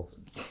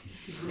Pizzaofen.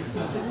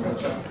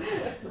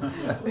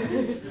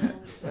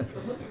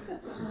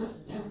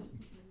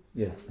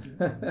 Ja.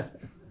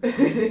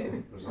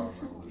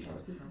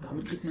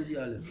 Damit kriegt man sie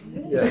alle.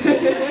 Ja.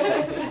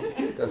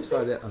 Das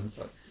war der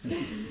Anfang.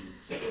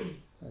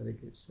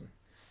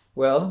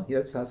 Well,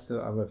 jetzt hast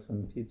du aber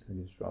von Pizza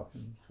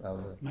gesprochen. Ich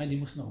glaube, nein, die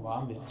muss noch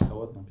warm werden. Das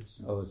dauert noch ein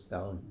bisschen. Oh, es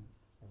dauert.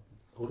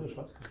 Oder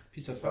Schwarz?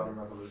 Pizza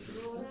Gora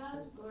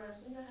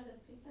Sünder hat das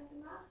Pizza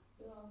gemacht.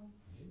 So. Ja,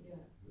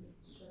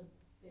 das ist schon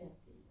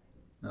fertig.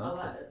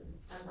 Okay.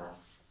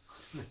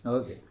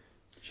 Aber okay.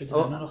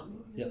 Oh. Noch,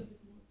 ja.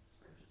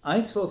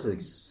 Eins wollte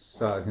ich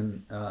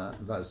sagen,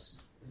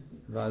 was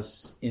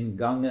im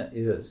Gange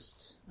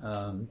ist.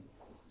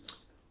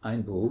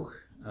 Ein Buch,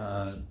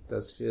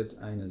 das wird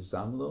eine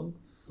Sammlung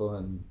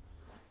von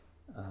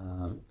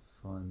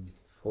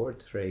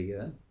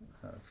Vorträgen,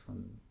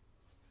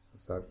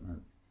 was sagt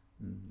man,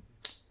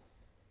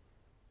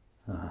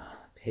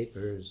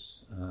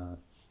 Papers,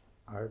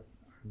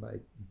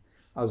 Arbeiten.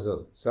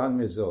 Also sagen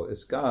wir so,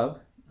 es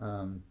gab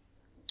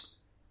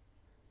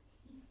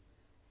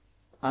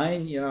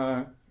ein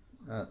Jahr,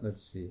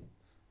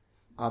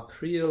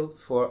 April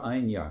vor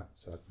ein Jahr,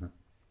 sagt man,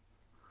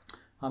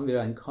 haben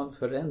wir eine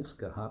Konferenz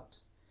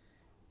gehabt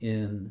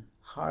in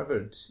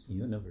Harvard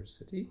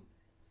University,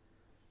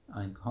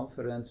 eine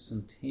Konferenz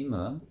zum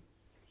Thema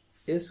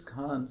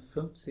ISKCON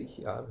 50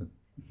 Jahre.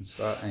 Es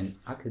war eine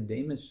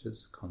akademische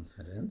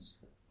Konferenz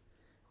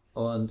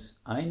und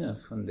einer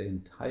von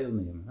den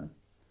Teilnehmern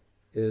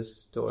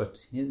dürfte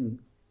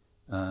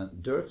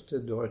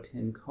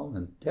dorthin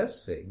kommen,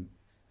 deswegen,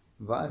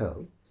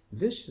 weil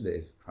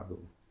Vishwadev Prabhu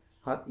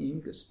hat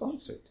ihn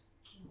gesponsert.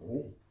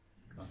 Oh.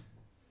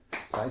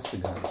 Weißt du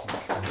gar nicht.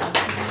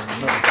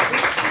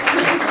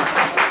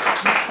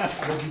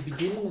 Aber die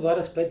Bedingung war,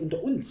 das bleibt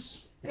unter uns.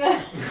 Oh,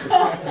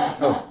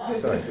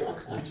 sorry.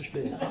 Zu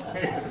spät.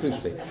 Es ist zu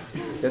spät.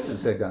 Jetzt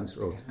ist er ganz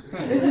rot.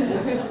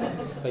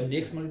 Beim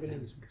nächsten Mal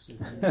überlege ich es.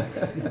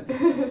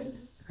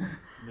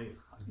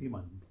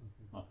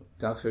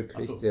 Dafür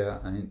kriegt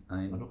er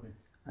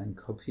eine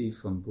Kopie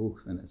vom Buch,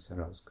 wenn es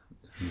herauskommt.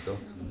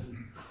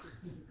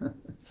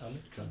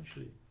 Damit kann ich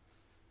schlägen.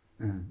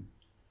 Ja.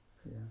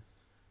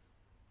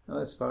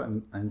 Aber es war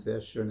eine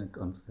sehr schöne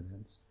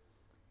Konferenz.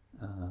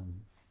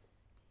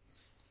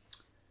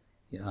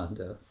 Ja,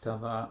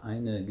 da war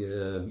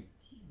einige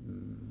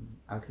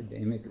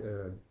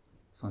Akademiker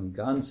von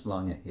ganz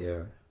lange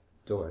her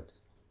dort.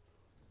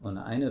 Und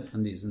einer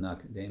von diesen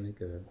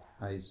Akademikern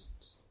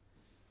heißt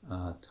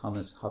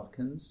Thomas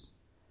Hopkins.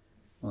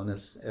 Und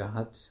er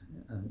hat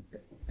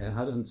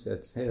uns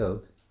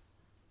erzählt,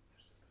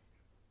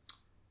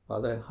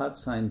 weil er hat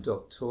seine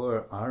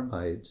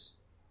Doktorarbeit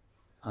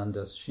an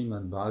das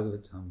Srimad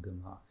Bhagavatam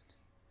gemacht.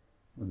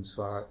 Und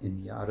zwar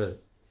im Jahre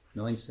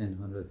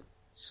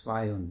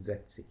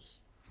 1962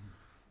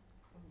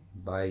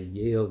 bei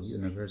Yale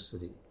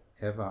University.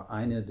 Er war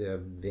einer der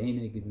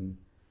wenigen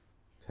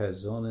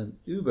Personen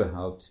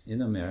überhaupt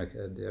in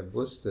Amerika, der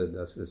wusste,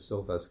 dass es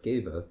sowas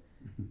gäbe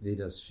wie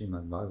das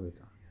Srimad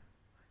Bhagavatam.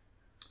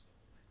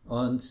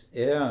 Und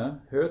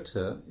er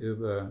hörte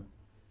über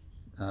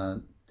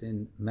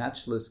den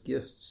Matchless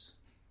Gifts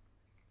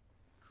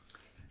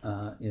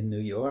in New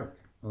York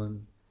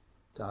und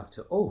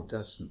dachte, oh,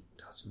 das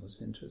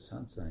muss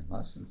interessant sein,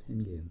 lass uns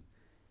hingehen.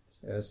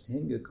 Er ist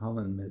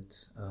hingekommen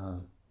mit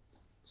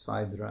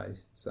 2, 3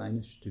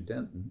 seiner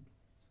Studenten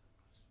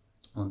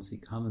und sie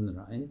kamen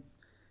rein,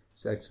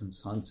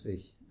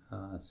 26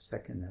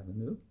 Second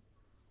Avenue,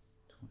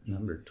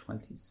 Number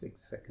 26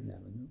 Second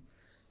Avenue.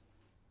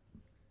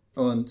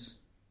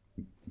 Und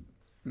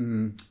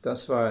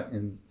das war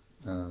in,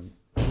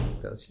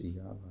 welches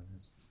Jahr war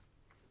das?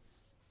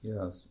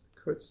 Ja,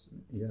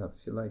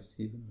 vielleicht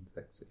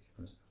 67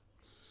 oder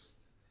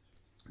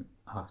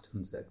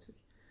 68.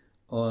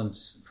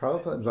 Und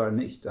Prabhupada war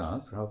nicht da,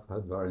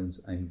 Prabhupada war in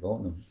einer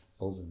Wohnung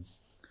oben.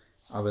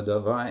 Aber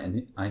da war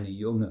eine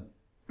Junge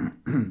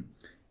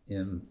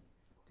in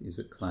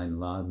diesem kleinen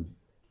Laden.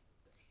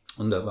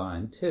 Und da war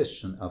ein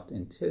Tisch und auf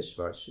dem Tisch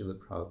war Srila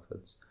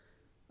Prabhupads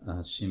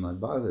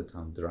Srimad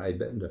Bhagavatam, 3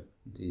 Bänder,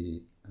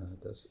 die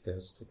das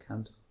erste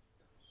Kanto,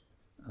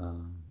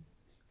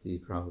 die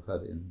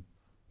Prabhupada in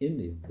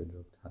Indien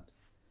gedruckt hat.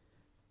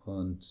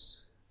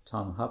 Und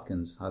Tom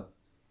Hopkins hat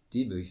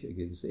die Bücher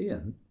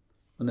gesehen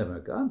und er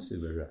war ganz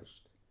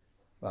überrascht,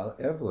 weil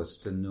er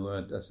wusste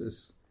nur, dass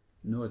es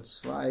nur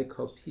 2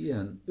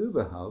 Kopien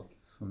überhaupt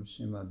vom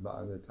Srimad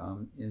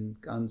Bhagavatam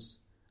in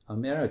ganz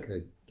Amerika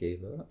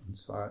gäbe, und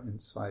zwar in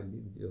 2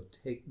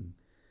 Bibliotheken,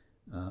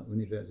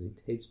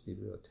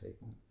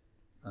 Universitätsbibliotheken.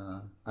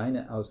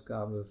 Eine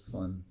Ausgabe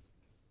von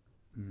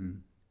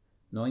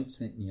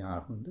 19.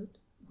 Jahrhundert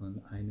und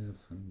eine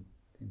von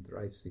den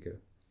 30er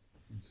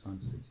im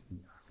 20.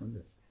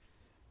 Jahrhundert.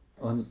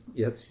 Und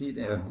jetzt sieht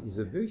er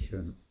diese Bücher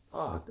und,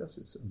 das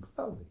ist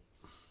unglaublich.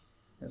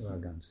 Er war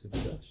ganz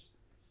überrascht.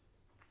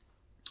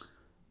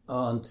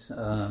 Und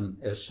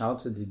er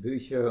schaute die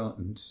Bücher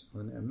und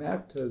er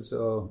merkte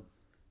so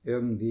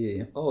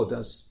irgendwie,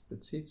 das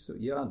bezieht so,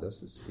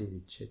 das ist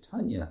die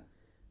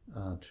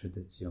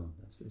Chaitanya-Tradition,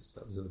 das ist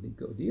also die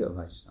Gaudiya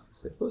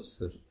Vaishnavas. Er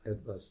wusste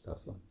etwas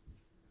davon.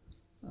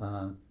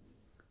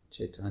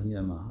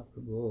 Chaitanya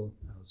Mahaprabhu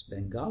aus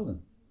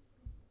Bengalen.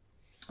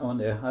 Und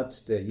er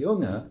hat der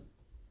Junge,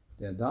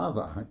 der da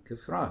war,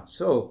 gefragt,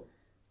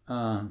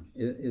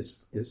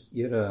 ist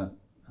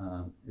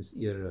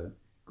Ihre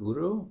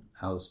Guru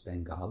aus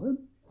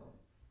Bengalen?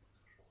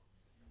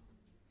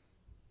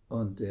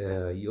 Und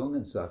der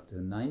Junge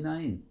sagte,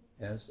 nein,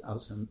 er ist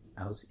aus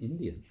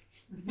Indien.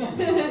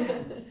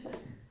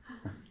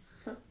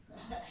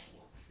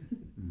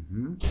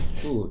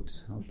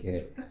 Gut,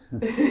 okay.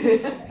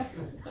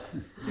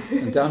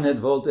 Und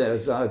damit wollte er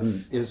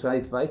sagen, ihr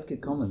seid weit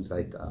gekommen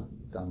seit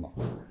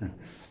damals.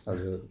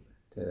 Also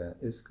der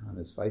ISKCON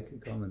ist weit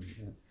gekommen.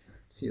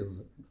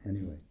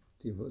 Anyway,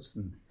 die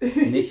wussten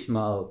nicht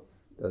mal,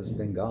 dass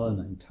Bengalen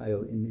ein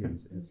Teil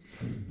Indiens ist.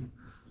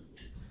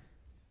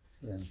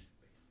 Ja.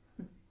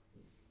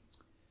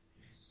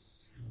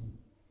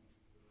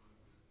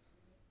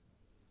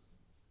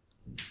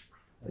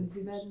 Und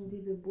Sie werden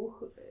dieses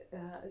Buch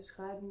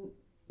schreiben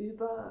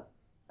über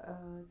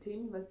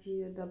Themen, was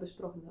Sie da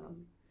besprochen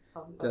haben.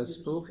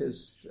 Das Buch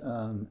ist,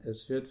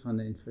 es wird von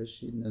den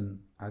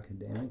verschiedenen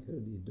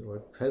Akademikern, die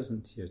dort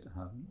präsentiert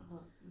haben,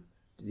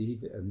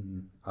 die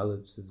werden alle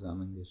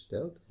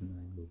zusammengestellt in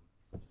ein Buch.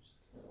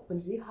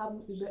 Und Sie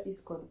haben über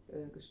ISKCON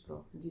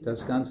gesprochen.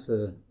 Das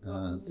ganze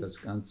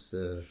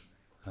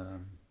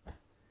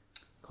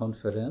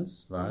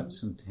Konferenz war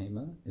zum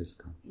Thema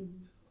ISKCON.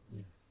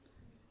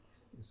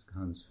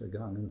 ISKCONs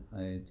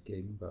Vergangenheit,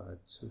 Gegenwart,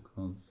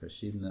 Zukunft,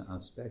 verschiedene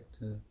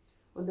Aspekte.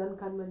 Und dann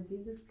kann man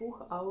dieses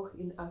Buch auch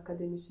in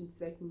akademischen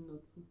Zwecken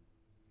nutzen.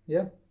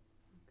 Ja.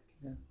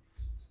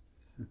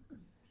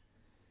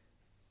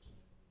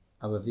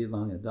 Aber wie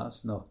lange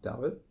das noch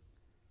dauert,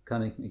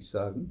 kann ich nicht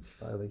sagen,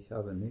 weil ich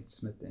habe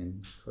nichts mit der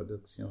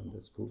Produktion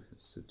des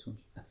Buches zu tun.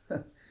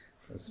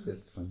 Das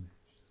wird von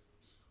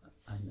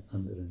einem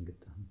anderen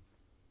getan.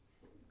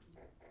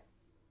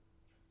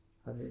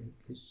 Hare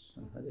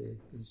Krishna,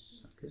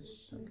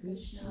 Krishna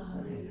Krishna,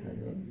 Hare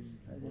Hare,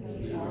 Hare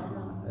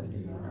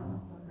Rama,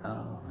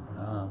 Rama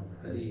Rama,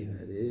 Hare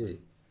Hare.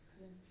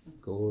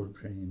 Gaur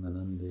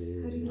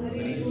Premanande,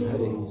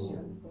 Hare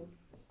Krishna.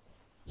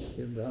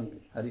 Vielen Dank,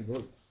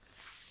 Haribol.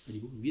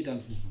 Wir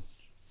danken.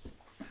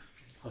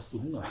 Hast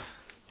du Hunger?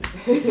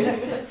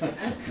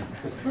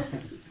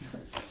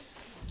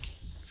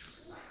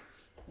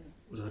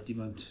 Oder hat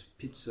jemand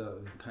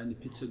keine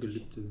Pizza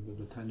gelitten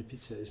oder keine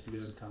Pizza essen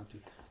während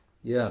Kartik?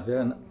 Ja,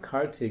 während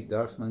Kartik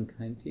darf man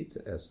kein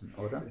Pizza essen,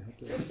 oder?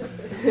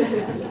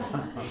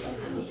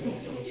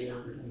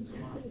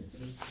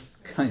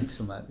 Kein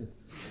Tomaten.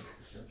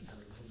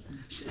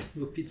 Ich esse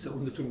nur Pizza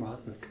ohne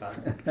Tomaten.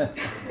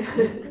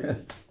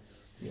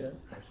 Ja.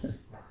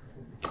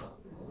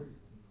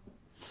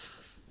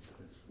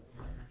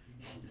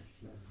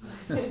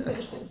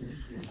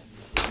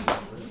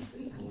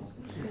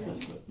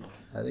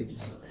 Hare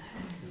Krishna.